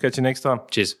 guys. Daniel. We'll catch you next time.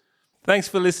 Cheers. Thanks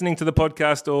for listening to the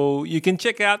podcast all. You can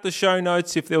check out the show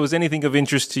notes if there was anything of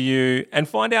interest to you and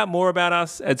find out more about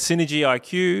us at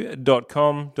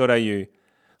synergyiq.com.au.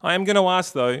 I am going to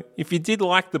ask though, if you did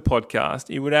like the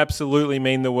podcast, it would absolutely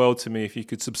mean the world to me if you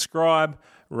could subscribe,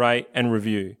 rate and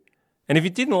review. And if you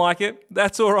didn't like it,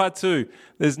 that's all right too.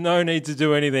 There's no need to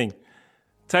do anything.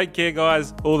 Take care,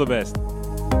 guys. All the best.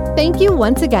 Thank you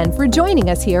once again for joining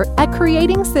us here at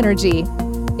Creating Synergy.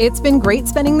 It's been great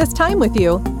spending this time with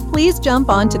you. Please jump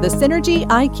onto the Synergy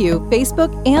IQ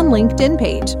Facebook and LinkedIn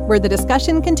page, where the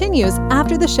discussion continues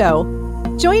after the show.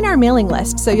 Join our mailing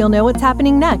list so you'll know what's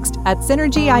happening next at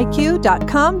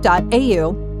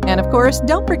synergyiq.com.au. And of course,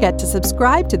 don't forget to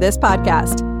subscribe to this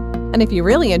podcast. And if you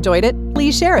really enjoyed it,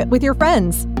 please share it with your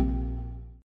friends.